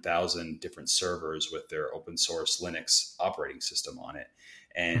 400,000 different servers with their open source Linux operating system on it.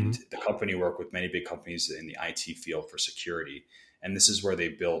 And the company worked with many big companies in the IT field for security. And this is where they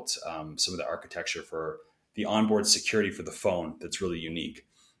built some of the architecture for the onboard security for the phone that's really unique.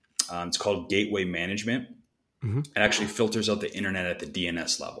 It's called gateway management. It actually filters out the internet at the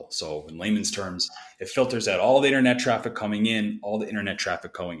DNS level. So in layman's terms, it filters out all the internet traffic coming in, all the internet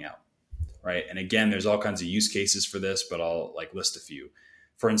traffic going out, right? And again, there's all kinds of use cases for this, but I'll list a few.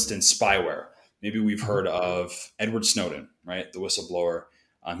 For instance, spyware. Maybe we've heard of Edward Snowden, right? The whistleblower.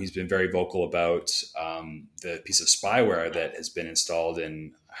 He's been very vocal about the piece of spyware that has been installed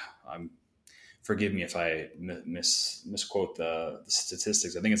in, forgive me if I misquote the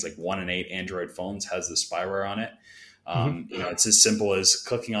statistics. I think it's like 1 in 8 Android phones has the spyware on it. It's as simple as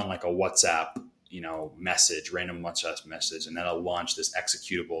clicking on like a WhatsApp, random WhatsApp message, and that'll launch this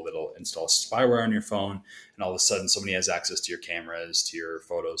executable that'll install spyware on your phone. And all of a sudden somebody has access to your cameras, to your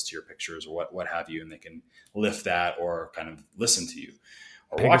photos, to your pictures, or what have you. And they can lift that or kind of listen to you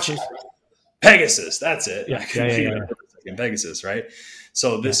or watch you. Pegasus. That's it. Yeah. Pegasus, right?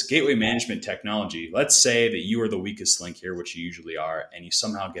 So this gateway management technology, let's say that you are the weakest link here, which you usually are, and you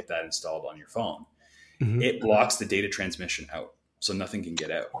somehow get that installed on your phone. It blocks the data transmission out, so nothing can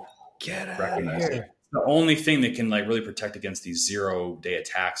get out. Get out of here. It's the only thing that can really protect against these 0-day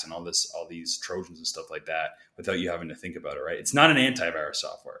attacks and all these Trojans and stuff like that without you having to think about it, right? It's not an antivirus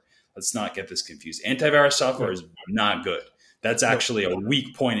software. Let's not get this confused. Antivirus software is not good. That's actually a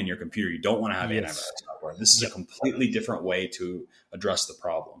weak point in your computer. You don't want to have antivirus software. This is a completely different way to address the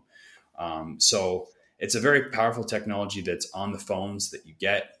problem. So it's a very powerful technology that's on the phones that you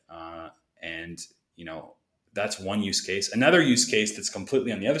get. And, you know, that's one use case. Another use case that's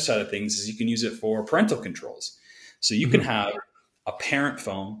completely on the other side of things is you can use it for parental controls. So you can Hmm. have a parent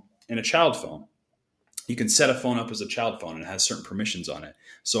phone and a child phone. You can set a phone up as a child phone and it has certain permissions on it.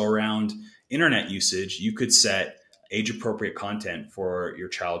 So around internet usage, you could set age appropriate content for your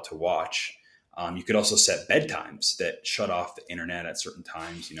child to watch. You could also set bedtimes that shut off the internet at certain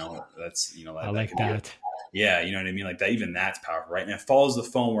times. You know, that's, you know, I that like can be, that. yeah, you know what I mean? Like that, even that's powerful, right? And it follows the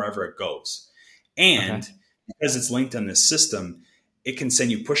phone wherever it goes. Okay. And because it's linked on this system, it can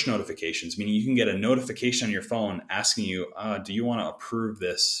send you push notifications, meaning you can get a notification on your phone asking you, do you want to approve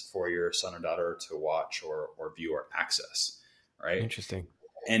this for your son or daughter to watch or view or access, right? Interesting.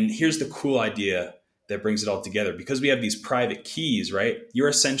 And here's the cool idea that brings it all together. Because we have these private keys, right? You're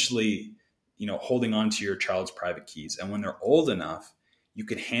essentially, you know, holding on to your child's private keys. And when they're old enough, you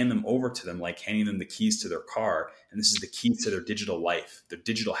could hand them over to them, like handing them the keys to their car. And this is the keys to their digital life, their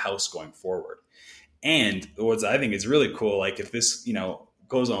digital house going forward. And what I think is really cool, like if this, you know,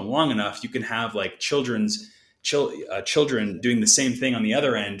 goes on long enough, you can have like children doing the same thing on the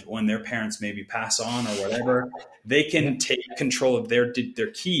other end when their parents maybe pass on or whatever. They Yeah. can take control of their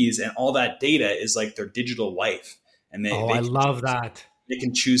keys, and all that data is like their digital life, and Oh, I love that. they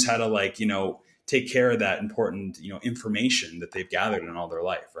can choose how to, like, you know, take care of that important, you know, information that they've gathered in all their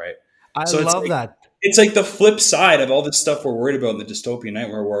life, right? I So love that. it's like the flip side of all this stuff we're worried about in the dystopian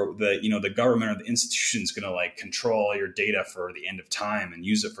nightmare, where the, you know, the government or the institution is going to like control all your data for the end of time and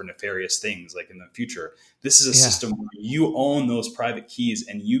use it for nefarious things like in the future. This is a Yeah. system where you own those private keys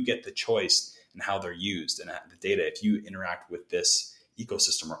and you get the choice in how they're used and the data if you interact with this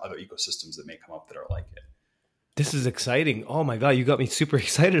ecosystem or other ecosystems that may come up that are like it. This is exciting. Oh my God, you got me super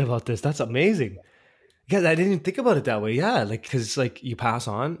excited about this. That's amazing. Yeah, I didn't even think about it that way. Yeah, like because it's like you pass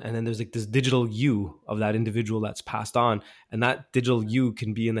on, and then there's like this digital you of that individual that's passed on, and that digital you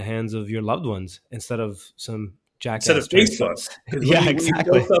can be in the hands of your loved ones instead of some Instead jackass of trying to sell. Facebook. Because Yeah, when you build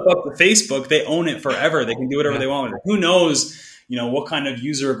exactly. stuff up to Facebook, they own it forever. They can do whatever Yeah, they want with it. Who knows, you know, what kind of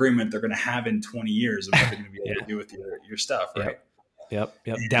user agreement they're going to have in 20 years and what they're going to be able yeah, to do with your stuff, right? yep,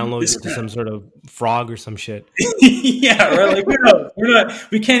 yep. And Download this you into kind of, some sort of frog or some shit. yeah, right.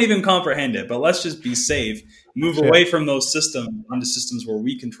 Like we can't even comprehend it, but let's just be safe. Move Yeah, away from those systems onto systems where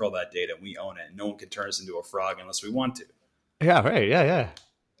we control that data and we own it. And no one can turn us into a frog unless we want to. yeah, right. Yeah, yeah.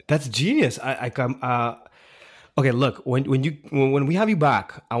 That's genius. I come. Okay, look, when we have you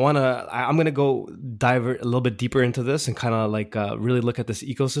back, I'm gonna go dive a little bit deeper into this and kind of like really look at this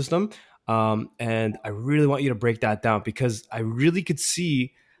ecosystem. And I really want you to break that down because I really could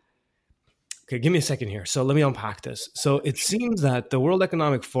see. Okay, give me a second here. So let me unpack this. So it seems that the World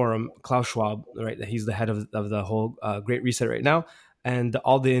Economic Forum, Klaus Schwab, right, that he's the head of the whole Great Reset right now, and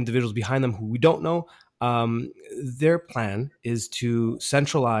all the individuals behind them who we don't know, their plan is to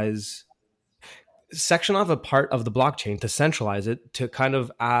centralize section off a part of the blockchain to centralize it to kind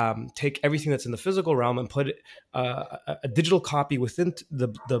of take everything that's in the physical realm and put it, a digital copy within the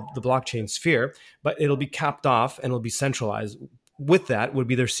blockchain sphere, but it'll be capped off and it'll be centralized. With that would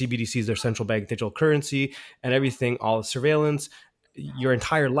be their CBDCs, their central bank digital currency, and everything, all the surveillance. Your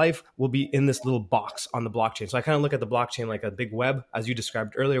entire life will be in this little box on the blockchain. So I kind of look at the blockchain like a big web, as you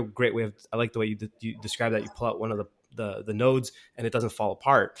described earlier. Great way of, I like the way you describe that. You pull out one of the nodes and it doesn't fall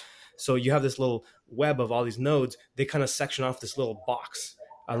apart. So you have this little web of all these nodes. They kind of section off this little box,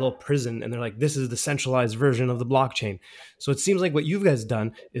 a little prison, and they're like, this is the centralized version of the blockchain. So it seems like what you guys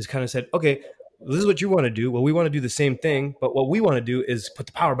done is kind of said, okay, this is what you want to do. Well, we want to do the same thing, but what we want to do is put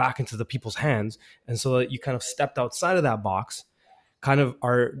the power back into the people's hands. And so that you kind of stepped outside of that box, kind of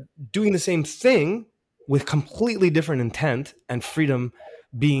are doing the same thing with completely different intent, and freedom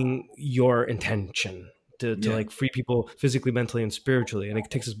being your intention to Yeah. like free people physically, mentally, and spiritually. And it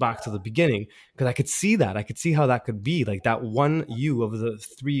takes us back to the beginning because I could see that. I could see how that could be like that one you of the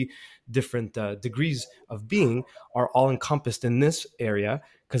three different degrees of being are all encompassed in this area.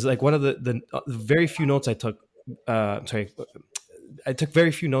 Because like one of the very few notes I took, I took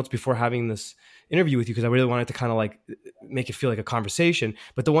very few notes before having this interview with you because I really wanted to kind of like make it feel like a conversation.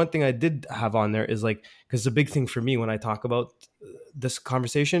 But the one thing I did have on there is like, because the big thing for me when I talk about this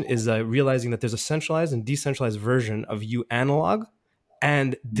conversation is realizing that there's a centralized and decentralized version of you analog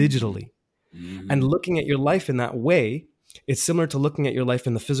and digitally. And Mm-hmm. looking at your life in that way, it's similar to looking at your life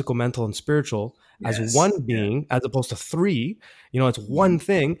in the physical, mental, and spiritual as one Yes. Yeah. being, as opposed to three. You know, it's one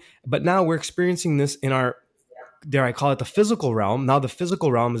thing. But now we're experiencing this in our, dare I call it, the physical realm. Now the physical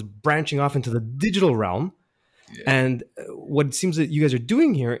realm is branching off into the digital realm. Yeah. And what it seems that you guys are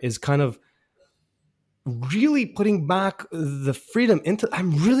doing here is kind of really putting back the freedom into.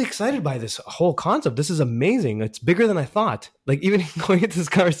 I'm really excited by this whole concept. This is amazing. It's bigger than I thought. Like, even going into this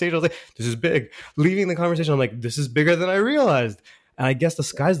conversation, I was like, this is big. Leaving the conversation, I'm like, this is bigger than I realized. And I guess the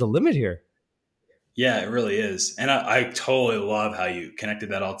sky's the limit here. Yeah, it really is. And I totally love how you connected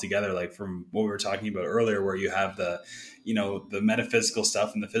that all together, like from what we were talking about earlier, where you have the, the metaphysical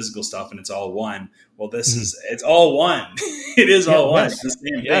stuff and the physical stuff, and it's all one. Well, Mhm. it's all one. It is Yeah. all one. Yes. It's the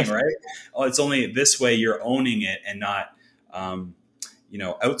same thing, Yes. right? Oh, it's only this way you're owning it and not, um,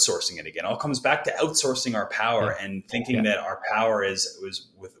 outsourcing it again. It all comes back to outsourcing our Yeah. power and thinking Yeah. that our power was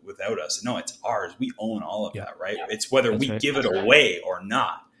without us. No, it's ours. We own all of Yeah. that, right? It's whether That's we right. give it away or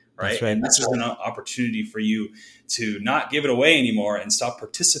not. That's Right. right. And this is an opportunity for you to not give it away anymore and stop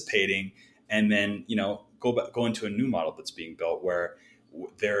participating. And then, go into a new model that's being built where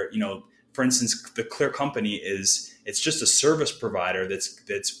there, for instance, the Clear company it's just a service provider that's,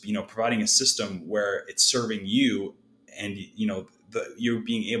 providing a system where it's serving you and, you're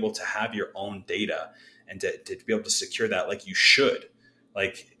being able to have your own data and to be able to secure that like you should.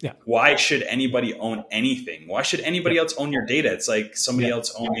 Like, Yeah. why should anybody own anything? Why should anybody Yeah. else own your data? It's like somebody Yeah.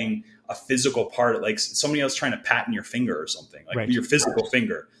 else owning a physical part, like somebody else trying to patent your finger or something, like Right. your physical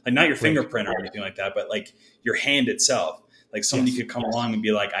finger, like not your Right. fingerprint or anything like that, but like your hand itself. Like somebody Yes. could come along and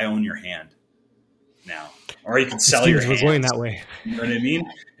be like, I own your hand now. Or you could It sell your seems we're going hands. that way. You know what I mean?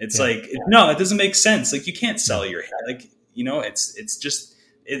 It's Yeah. like, no, it doesn't make sense. Like you can't sell No. your hand. Like, it's just,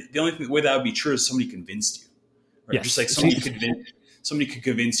 the only way that would be true is somebody convinced you. Right? Just Yes. like somebody could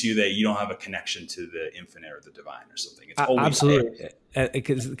convince you that you don't have a connection to the infinite or the divine or something. It's always Absolutely.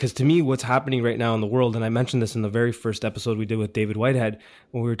 Because to me, what's happening right now in the world, and I mentioned this in the very first episode we did with David Whitehead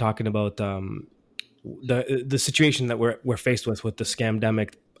when we were talking about the situation that we're faced with the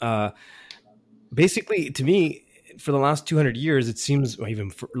scamdemic. Basically, to me, for the last 200 years, it seems, or even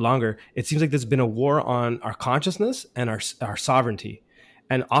for longer, it seems like there's been a war on our consciousness and our sovereignty.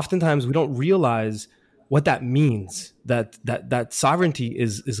 And oftentimes we don't realize what that means, that sovereignty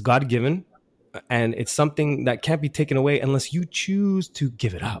is God given, and it's something that can't be taken away unless you choose to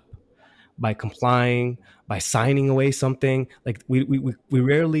give it up by complying, by signing away something. Like we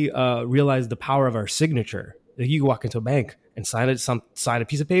rarely realize the power of our signature. Like you walk into a bank and sign a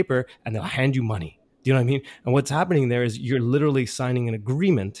piece of paper, and they'll hand you money. Do you know what I mean? And what's happening there is you're literally signing an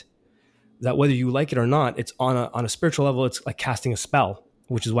agreement that whether you like it or not, it's on a spiritual level. It's like casting a spell,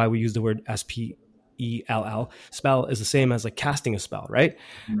 which is why we use the word SPELL. Spell is the same as like casting a spell, right?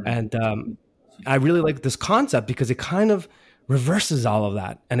 And I really like this concept because it kind of reverses all of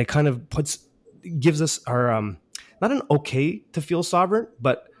that, and it kind of gives us our not an okay to feel sovereign,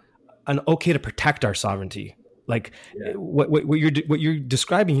 but an okay to protect our sovereignty. Like yeah, what you're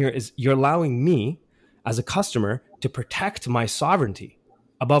describing here is you're allowing me as a customer to protect my sovereignty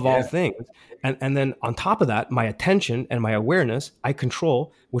above all yeah, things, and then on top of that, my attention and my awareness I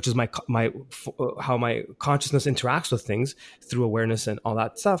control, which is how my consciousness interacts with things through awareness and all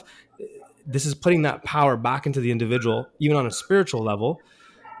that stuff. This is putting that power back into the individual, even on a spiritual level.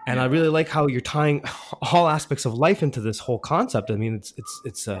 And I yeah. really like how you're tying all aspects of life into this whole concept. I mean,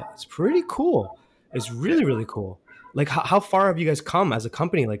 it's pretty cool. It's Yeah. really, really cool. Like how far have you guys come as a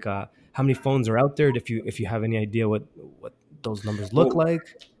company? Like how many phones are out there? If you have any idea what those numbers look Well, like?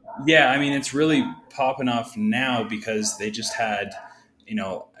 yeah, I mean, it's really popping off now because they just had,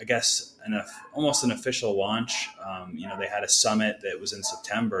 I guess almost an official launch. They had a summit that was in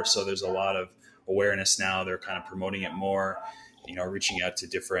September, so there's a lot of awareness now. They're kind of promoting it more, reaching out to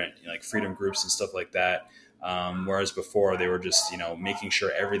different like freedom groups and stuff like that. Whereas before they were just, making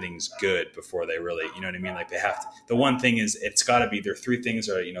sure everything's good before they really, you know what I mean? Like they have to, the one thing is it's got to be, their three things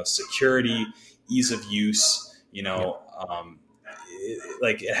are, security, ease of use, Yeah,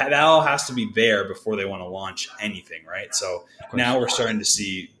 that all has to be there before they want to launch anything, right? So of course. now we're starting to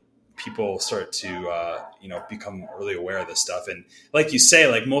see people start to become really aware of this stuff. And like you say,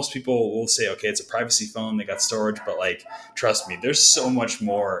 like most people will say, okay, it's a privacy phone, they got storage, but like trust me, there's so much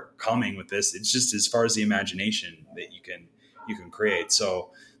more coming with this. It's just as far as the imagination that you can create.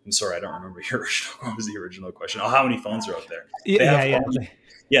 So I'm sorry, I don't remember your original, what was the original question? Oh, how many phones are out there? Yeah, They have yeah, phones. yeah.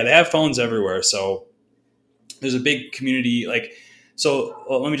 Yeah, they have phones everywhere. So there's a big community. Let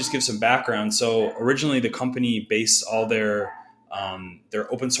me just give some background. So originally the company based all their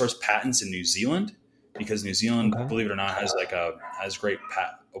open source patents in New Zealand, because New Zealand, Okay. believe it or not, has great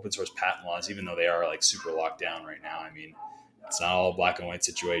open source patent laws, even though they are like super locked down right now. I mean, it's not all a black and white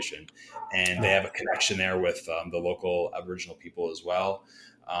situation, and they No. have a connection there with the local Aboriginal people as well.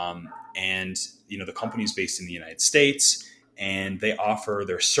 And the company is based in the United States, and they offer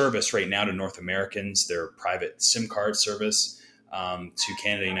their service right now to North Americans, their private SIM card service, to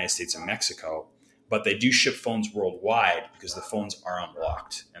Canada, United States, and Mexico. but they do ship phones worldwide because the phones are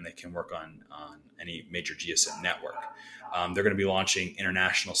unlocked and they can work on any major GSM network. They're going to be launching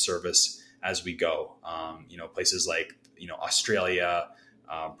international service as we go. Places like Australia,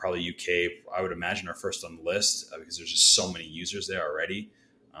 probably UK, I would imagine are first on the list because there's just so many users there already.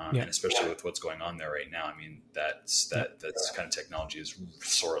 And especially with what's going on there right now, I mean, that's kind of technology is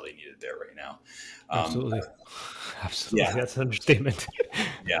sorely needed there right now. Absolutely. Yeah. That's an understatement.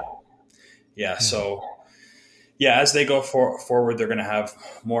 Yeah. So, as they go forward, they're going to have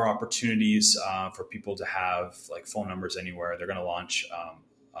more opportunities for people to have like phone numbers anywhere. They're going to launch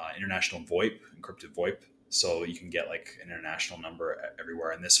international VoIP, encrypted VoIP, so you can get like an international number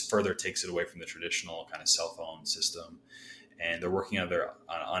everywhere. And this further takes it away from the traditional kind of cell phone system. And they're working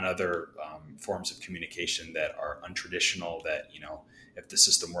on other forms of communication that are untraditional that, if the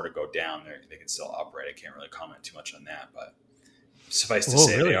system were to go down, they can still operate. I can't really comment too much on that, but suffice to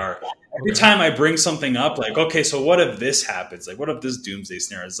say, really? They are. Every time I bring something up, like, okay, so what if this happens? Like, what if this doomsday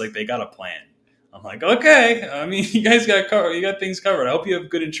scenario? It's like they got a plan. I'm like, okay. I mean, you guys got covered. You got things covered. I hope you have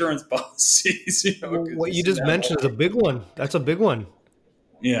good insurance policies. What you just mentioned is a big one. That's a big one.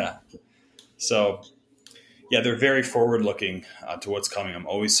 Yeah. So, they're very forward looking to what's coming. I'm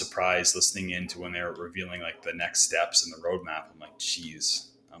always surprised listening into when they're revealing like the next steps in the roadmap. I'm like,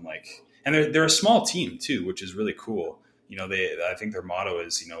 geez. And they're a small team too, which is really cool. I think their motto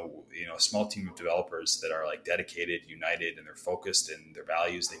is, a small team of developers that are like dedicated, united, and they're focused in their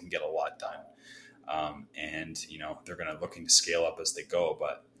values. They can get a lot done. And they're going to looking to scale up as they go,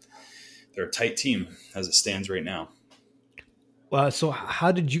 but they're a tight team as it stands right now. So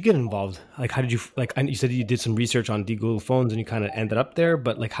how did you get involved? Like, how did you, like, you said you did some research on de-Google phones and you kind of ended up there,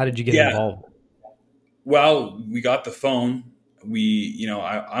 but like, how did you get involved? Well, we got the phone.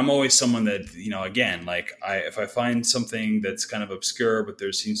 I'm always someone that, again, like if I find something that's kind of obscure, but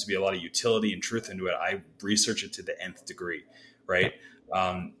there seems to be a lot of utility and truth into it, I research it to the nth degree. Right.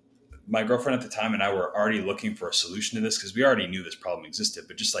 My girlfriend at the time and I were already looking for a solution to this because we already knew this problem existed,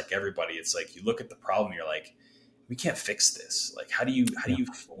 but just like everybody, it's like, you look at the problem, you're like, we can't fix this. Like, how do you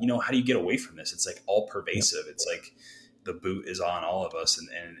get away from this? It's like all pervasive. It's like the boot is on all of us and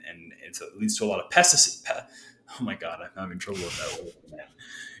it leads to a lot of pesticide. Oh my God, I'm having trouble with that word,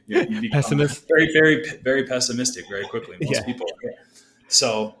 man. You become pessimist. Very, very, very pessimistic very quickly. Most people. Yeah.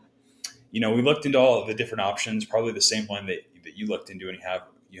 So, we looked into all of the different options, probably the same one that you looked into and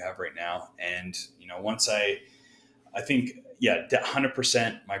you have right now. And, once I think,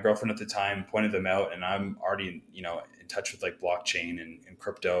 100%. My girlfriend at the time pointed them out, and I'm already, in touch with like blockchain and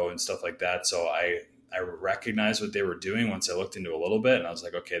crypto and stuff like that. So I recognized what they were doing once I looked into a little bit, and I was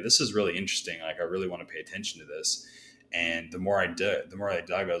like, okay, this is really interesting. Like, I really want to pay attention to this. And the more I dug,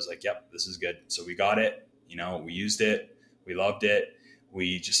 I was like, yep, this is good. So we got it. We used it. We loved it.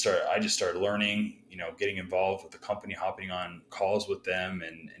 I just started learning, getting involved with the company, hopping on calls with them,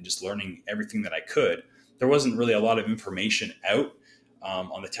 and just learning everything that I could. There wasn't really a lot of information out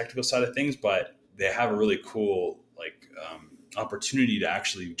on the technical side of things, but they have a really cool opportunity to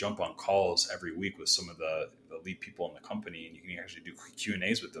actually jump on calls every week with some of the lead people in the company, and you can actually do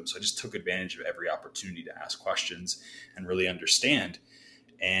Q&As with them. So I just took advantage of every opportunity to ask questions and really understand.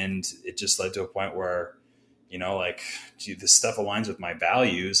 And it just led to a point where, this stuff aligns with my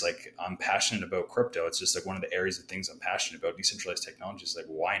values. Like, I'm passionate about crypto. It's just like one of the areas of things I'm passionate about. Decentralized technology is like,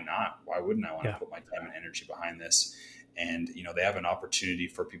 why not? Why wouldn't I want to put my time and energy behind this? And, they have an opportunity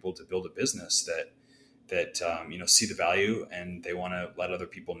for people to build a business that see the value and they want to let other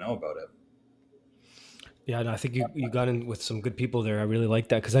people know about it. Yeah, no, I think you got in with some good people there. I really like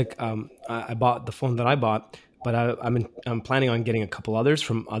that because I bought the phone that I bought, but I'm planning on getting a couple others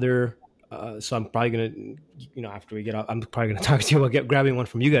from other. So I'm probably gonna, after we get out, I'm probably gonna talk to you about grabbing one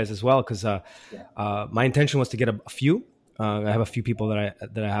from you guys as well because my intention was to get a few. I have a few people that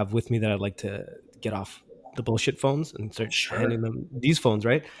I have with me that I'd like to get off the bullshit phones and start handing them these phones,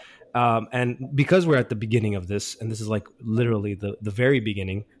 right? And because we're at the beginning of this, and this is like literally the very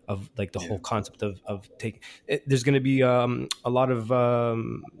beginning of like the whole concept of taking, there's going to be a lot of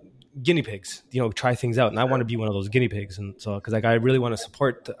guinea pigs, try things out, and I want to be one of those guinea pigs. And so, because like I really want to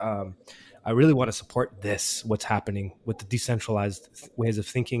support, what's happening with the decentralized ways of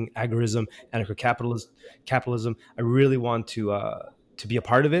thinking, agorism, anarcho-capitalism. I really want to be a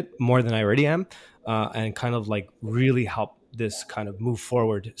part of it more than I already am, and kind of like really help this kind of move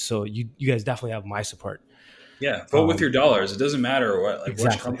forward. So you guys definitely have my support. Yeah. Vote with your dollars. It doesn't matter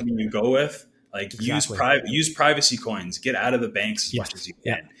which company you go with, use privacy coins, get out of the banks as much as you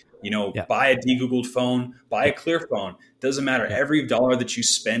can, buy a de-Googled phone, buy a clear phone. Doesn't matter. Every dollar that you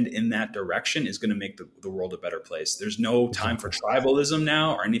spend in that direction is going to make the world a better place. There's no time for tribalism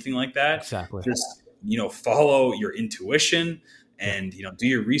now or anything like that. Exactly. Just follow your intuition and, do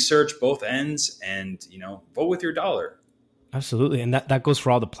your research, both ends, and, vote with your dollar. Absolutely. And that goes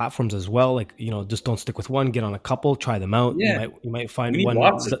for all the platforms as well. Like, just don't stick with one, get on a couple, try them out. Yeah. You might We find need one.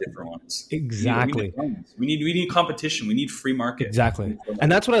 lots of different ones. Exactly. We need competition. We need free market. Exactly.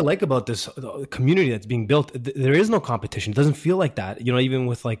 And that's what I like about this community that's being built. There is no competition. It doesn't feel like that. Even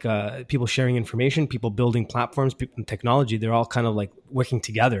with like people sharing information, people building platforms, people in technology, they're all kind of like working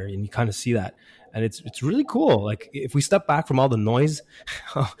together, and you kind of see that. And it's really cool. Like if we step back from all the noise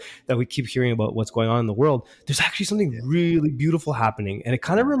that we keep hearing about what's going on in the world, there's actually something really beautiful happening. And it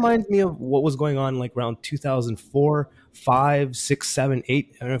kind of reminds me of what was going on like around 2004, 5, 6, 7,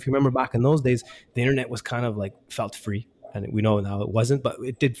 8. I don't know if you remember back in those days, the internet was kind of like felt free. And we know now it wasn't, but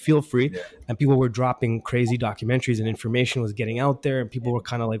it did feel free. Yeah. And people were dropping crazy documentaries and information was getting out there, and people were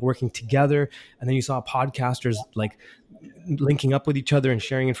kind of like working together. And then you saw podcasters like linking up with each other and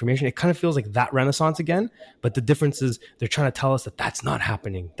sharing information. It kind of feels like that renaissance again, but the difference is they're trying to tell us that that's not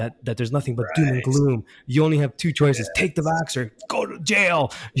happening, that there's nothing but doom and gloom. You only have two choices: take the vax or go to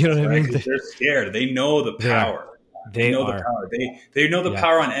jail. You know what I mean? They're scared. They know the power. They know the power. They know the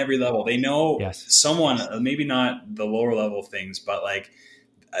power on every level. They know someone, maybe not the lower level things, but like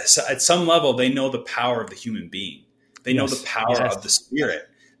at some level, they know the power of the human being. They know the power of the spirit.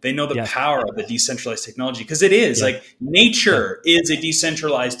 They know the power of the decentralized technology, because it is like nature is a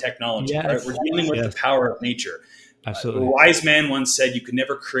decentralized technology. Right? We're dealing with the power of nature. Absolutely. A wise man once said, "You can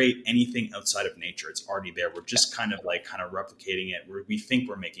never create anything outside of nature. It's already there. We're just kind of replicating it. We think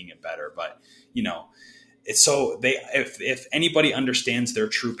we're making it better, but it's so if anybody understands their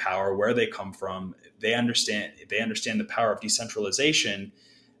true power, where they come from, they understand the power of decentralization.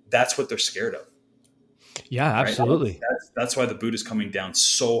 That's what they're scared of. Yeah, absolutely. Right? That's why the boot is coming down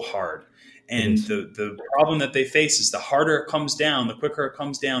so hard. And the problem that they face is the harder it comes down, the quicker it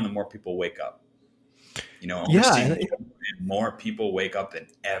comes down, the more people wake up. More people wake up than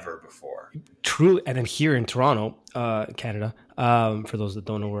ever before. True. And then here in Toronto, Canada, for those that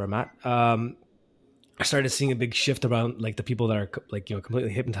don't know where I'm at, I started seeing a big shift around like the people that are like,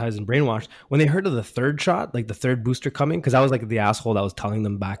 completely hypnotized and brainwashed when they heard of the third shot, like the third booster coming. Cause I was like the asshole that was telling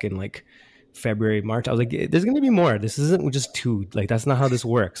them back in like February, March. I was like, there's going to be more. This isn't just two. Like, that's not how this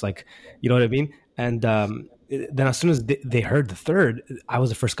works. Like, you know what I mean? And then as soon as they heard the third, I was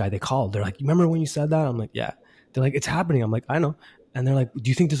the first guy they called. They're like, you remember when you said that? I'm like, yeah. They're like, it's happening. I'm like, I know. And they're like, do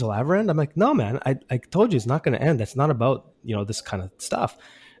you think this will ever end? I'm like, no, man, I told you it's not going to end. That's not about, this kind of stuff.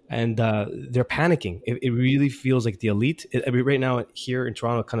 And they're panicking. It really feels like the elite. Right now here in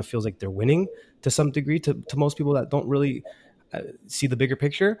Toronto, it kind of feels like they're winning to some degree to most people that don't really see the bigger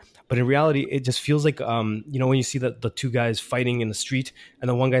picture. But in reality, it just feels like, when you see the two guys fighting in the street and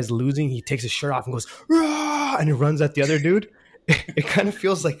the one guy's losing, he takes his shirt off and goes, "Rah!" and he runs at the other dude. It kind of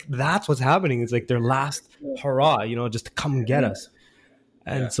feels like that's what's happening. It's like their last hurrah, just to come and get us.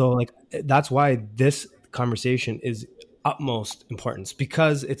 And so like, that's why this conversation is utmost importance,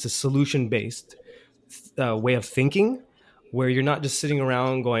 because it's a solution-based way of thinking where you're not just sitting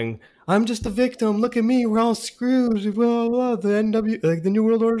around going, I'm just a victim. Look at me. We're all screwed. Blah, blah, the NW, like the New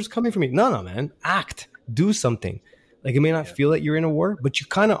World Order is coming for me. No, man. Act. Do something. Like, it may not feel like you're in a war, but you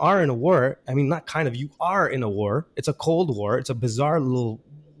kind of are in a war. I mean, not kind of. You are in a war. It's a cold war. It's a bizarre little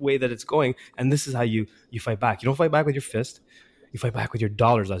way that it's going. And this is how you fight back. You don't fight back with your fist. You fight back with your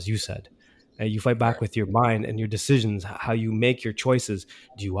dollars, as you said. You fight back with your mind and your decisions, how you make your choices.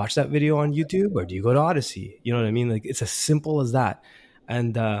 Do you watch that video on YouTube or do you go to Odyssey? You know what I mean? Like, it's as simple as that.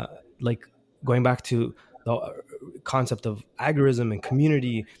 And like going back to the concept of agorism and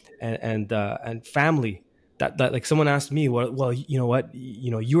community and family, that like someone asked me, well, you know what,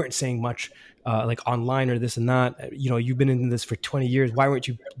 you weren't saying much like online or this and that. You've been in this for 20 years. Why weren't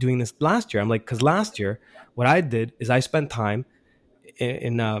you doing this last year? I'm like, because last year what I did is I spent time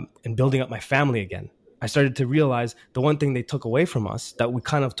in building up my family again. I started to realize the one thing they took away from us that we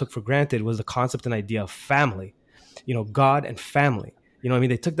kind of took for granted was the concept and idea of family, God and family. I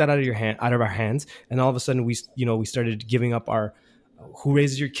mean, they took that out of our hands, and all of a sudden we started giving up our who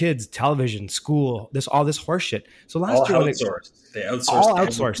raises your kids, television, school, all this horse shit. So last year, they outsourced. All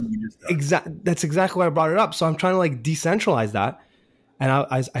outsourced. That's exactly why I brought it up. So I'm trying to like decentralize that, and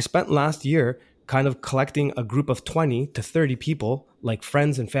I spent last year kind of collecting a group of 20 to 30 people, like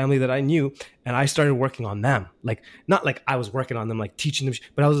friends and family that I knew, and I started working on them. Like, not like I was working on them, like teaching them,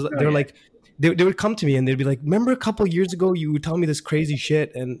 but like, they would come to me and they'd be like, remember a couple of years ago, you were telling me this crazy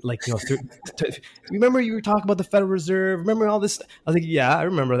shit. And like, remember you were talking about the Federal Reserve, remember all this? I was like, yeah, I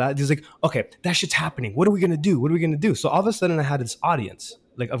remember that. He's like, okay, that shit's happening. What are we going to do? What are we going to do? So all of a sudden I had this audience,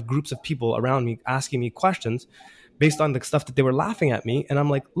 like of groups of people around me asking me questions based on the stuff that they were laughing at me. And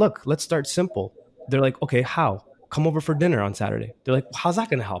I'm like, look, let's start simple. They're like, okay, how? Come over for dinner on Saturday. They're like, how's that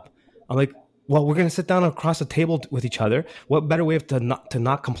going to help? I'm like, well, we're going to sit down across the table with each other. What better way to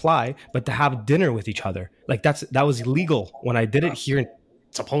not comply, but to have dinner with each other? Like that was illegal when I did it here.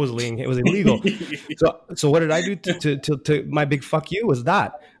 Supposedly, it was illegal. So what did I do to my big fuck you was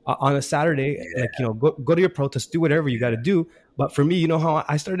that on a Saturday, like, Yeah, go to your protest, do whatever you got to do. But for me, you know how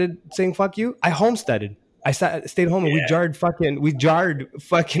I started saying fuck you? I homesteaded. Stayed home and yeah, we jarred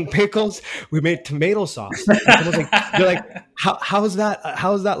fucking pickles. We made tomato sauce. And someone's like, they're like, how's that?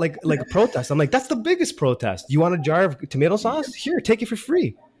 How's that like a protest? I'm like, that's the biggest protest. You want a jar of tomato sauce? Here, take it for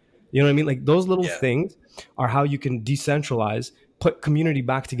free. You know what I mean? Like those little yeah, things are how you can decentralize, put community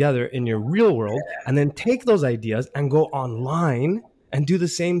back together in your real world, and then take those ideas and go online and do the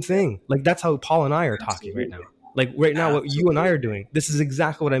same thing. Like that's how Paul and I are talking right now. absolutely, Like right now, what you and I absolutely. are doing, this is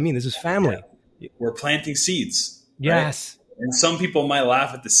exactly what I mean. This is Yeah, family. we're planting seeds, right? Yes. And some people might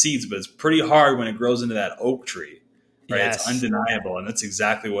laugh at the seeds, but it's pretty hard when it grows into that oak tree, right? It's Yes. undeniable, and that's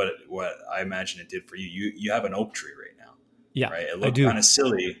exactly what I imagine it did for you. You have an oak tree right now, Yeah, right? It I looked kind do. of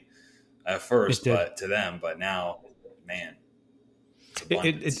silly at It first, did. but to them, but now, man, it's It it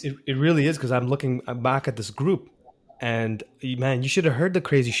abundance. it, it really is because I'm looking back at this group, and man, you should have heard the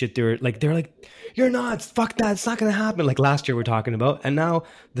crazy shit they were like. They're like, "You're nuts! Fuck that! It's not gonna happen." Like last year we're talking about, and now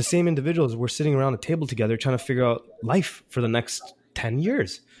the same individuals were sitting around a table together trying to figure out life for the next 10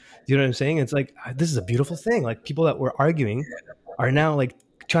 years. You know what I'm saying? It's like this is a beautiful thing. Like people that were arguing are now like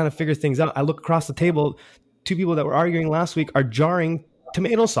trying to figure things out. I look across the table, two people that were arguing last week are jarring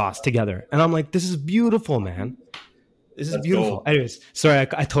tomato sauce together, and I'm like, "This is beautiful, man." This is That's beautiful. gold. Anyways, sorry,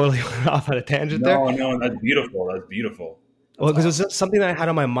 I totally went off on a tangent there. No, no, that's beautiful. That's beautiful. Well, That's because it awesome. was something that I had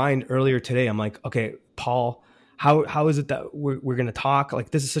on my mind earlier today. I'm like, okay, Paul, how is it that we're gonna talk?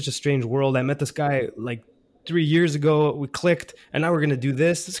 Like, this is such a strange world. I met this guy like 3 years ago. We clicked, and now we're gonna do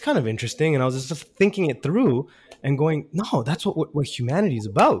this. It's kind of interesting. And I was just thinking it through and going, no, that's what humanity is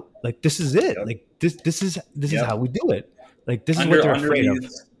about. Like, this is it. Yep. Like, this is how Yep. we do it. Like, this is what under they're under afraid of.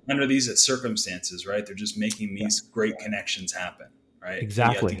 these circumstances, right? They're just making Yeah, these great connections happen, right? You have to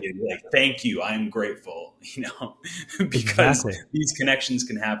exactly, give like thank you, I'm grateful, because exactly. these connections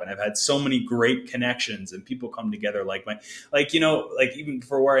can happen. I've had so many great connections and people come together like even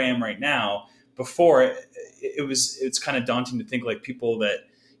for where I am right now. Before it's kind of daunting to think like people that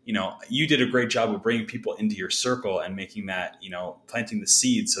you did a great job of bringing people into your circle and making that planting the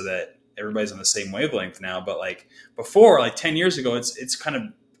seed so that everybody's on the same wavelength now. But like before, like 10 years ago, it's kind of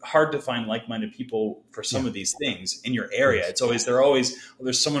hard to find like-minded people for some Yeah, of these things in your it area. is. They're always, oh,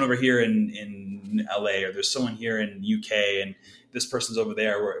 there's someone over here in LA, or there's someone here in UK, and this person's over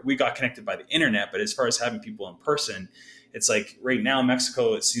there. Where we got connected by the internet, but as far as having people in person, it's like right now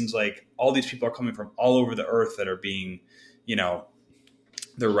Mexico, it seems like all these people are coming from all over the earth that are being, you know,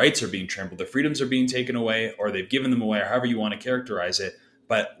 their rights are being trampled, their freedoms are being taken away, or they've given them away, or however you want to characterize it.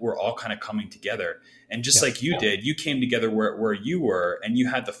 But we're all kind of coming together. And just Yeah. like you did, you came together where you were, and you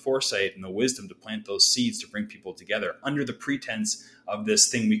had the foresight and the wisdom to plant those seeds to bring people together under the pretense of this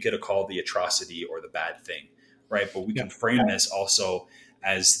thing we could have called the atrocity or the bad thing, right? But we Yeah. can frame this also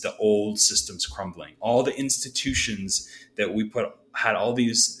as the old systems crumbling. All the institutions that we put had all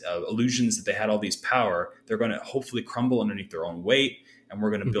these illusions that they had all these power, they're going to hopefully crumble underneath their own weight, and we're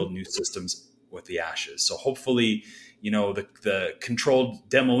going to Mhm. build new systems with the ashes. So hopefully, the controlled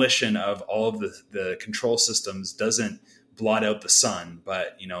demolition of all of the control systems doesn't blot out the sun,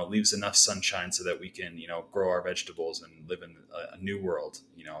 but leaves enough sunshine so that we can grow our vegetables and live in a new world,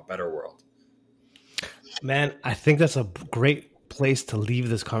 a better world. Man, I think that's a great place to leave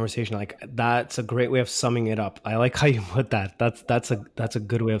this conversation. Like that's a great way of summing it up. I like how you put that. That's a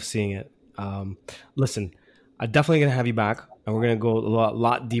good way of seeing it. Listen, I'm definitely gonna have you back, and we're gonna go a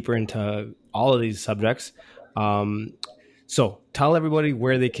lot deeper into all of these subjects. Um, so tell everybody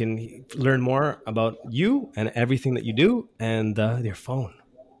where they can learn more about you and everything that you do, and your phone.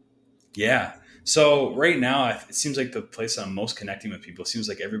 Yeah. So right now, it seems like the place I'm most connecting with people seems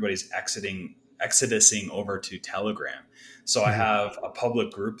like everybody's exodusing over to Telegram. So I Mhm. have a public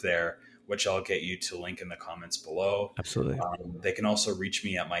group there, which I'll get you to link in the comments below. Absolutely. They can also reach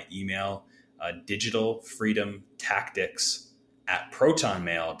me at my email, digitalfreedomtactics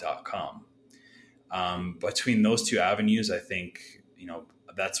 @protonmail.com. Between those two avenues, I think,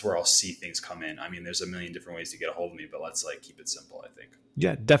 that's where I'll see things come in. I mean, there's a million different ways to get a hold of me, but let's like keep it simple, I think.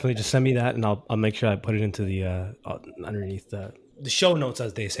 Yeah, definitely. Just send me that, and I'll make sure I put it into the underneath the show notes,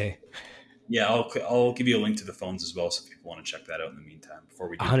 as they say. Yeah, I'll give you a link to the phones as well, so if people want to check that out in the meantime before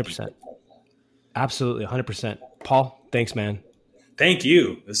we do the deep 100%. dive. Absolutely, 100%. Paul, thanks, man. Thank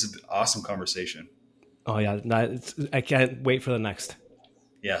you. This is an awesome conversation. Oh yeah, I can't wait for the next.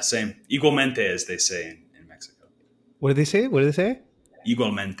 Yeah, same. Igualmente, as they say in Mexico. What did they say? What did they say?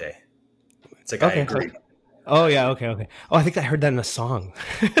 Igualmente. It's like I Okay. So, agree. oh yeah. Okay. Oh, I think I heard that in a song.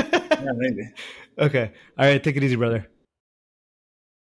 Yeah, maybe. Okay. All right. Take it easy, brother.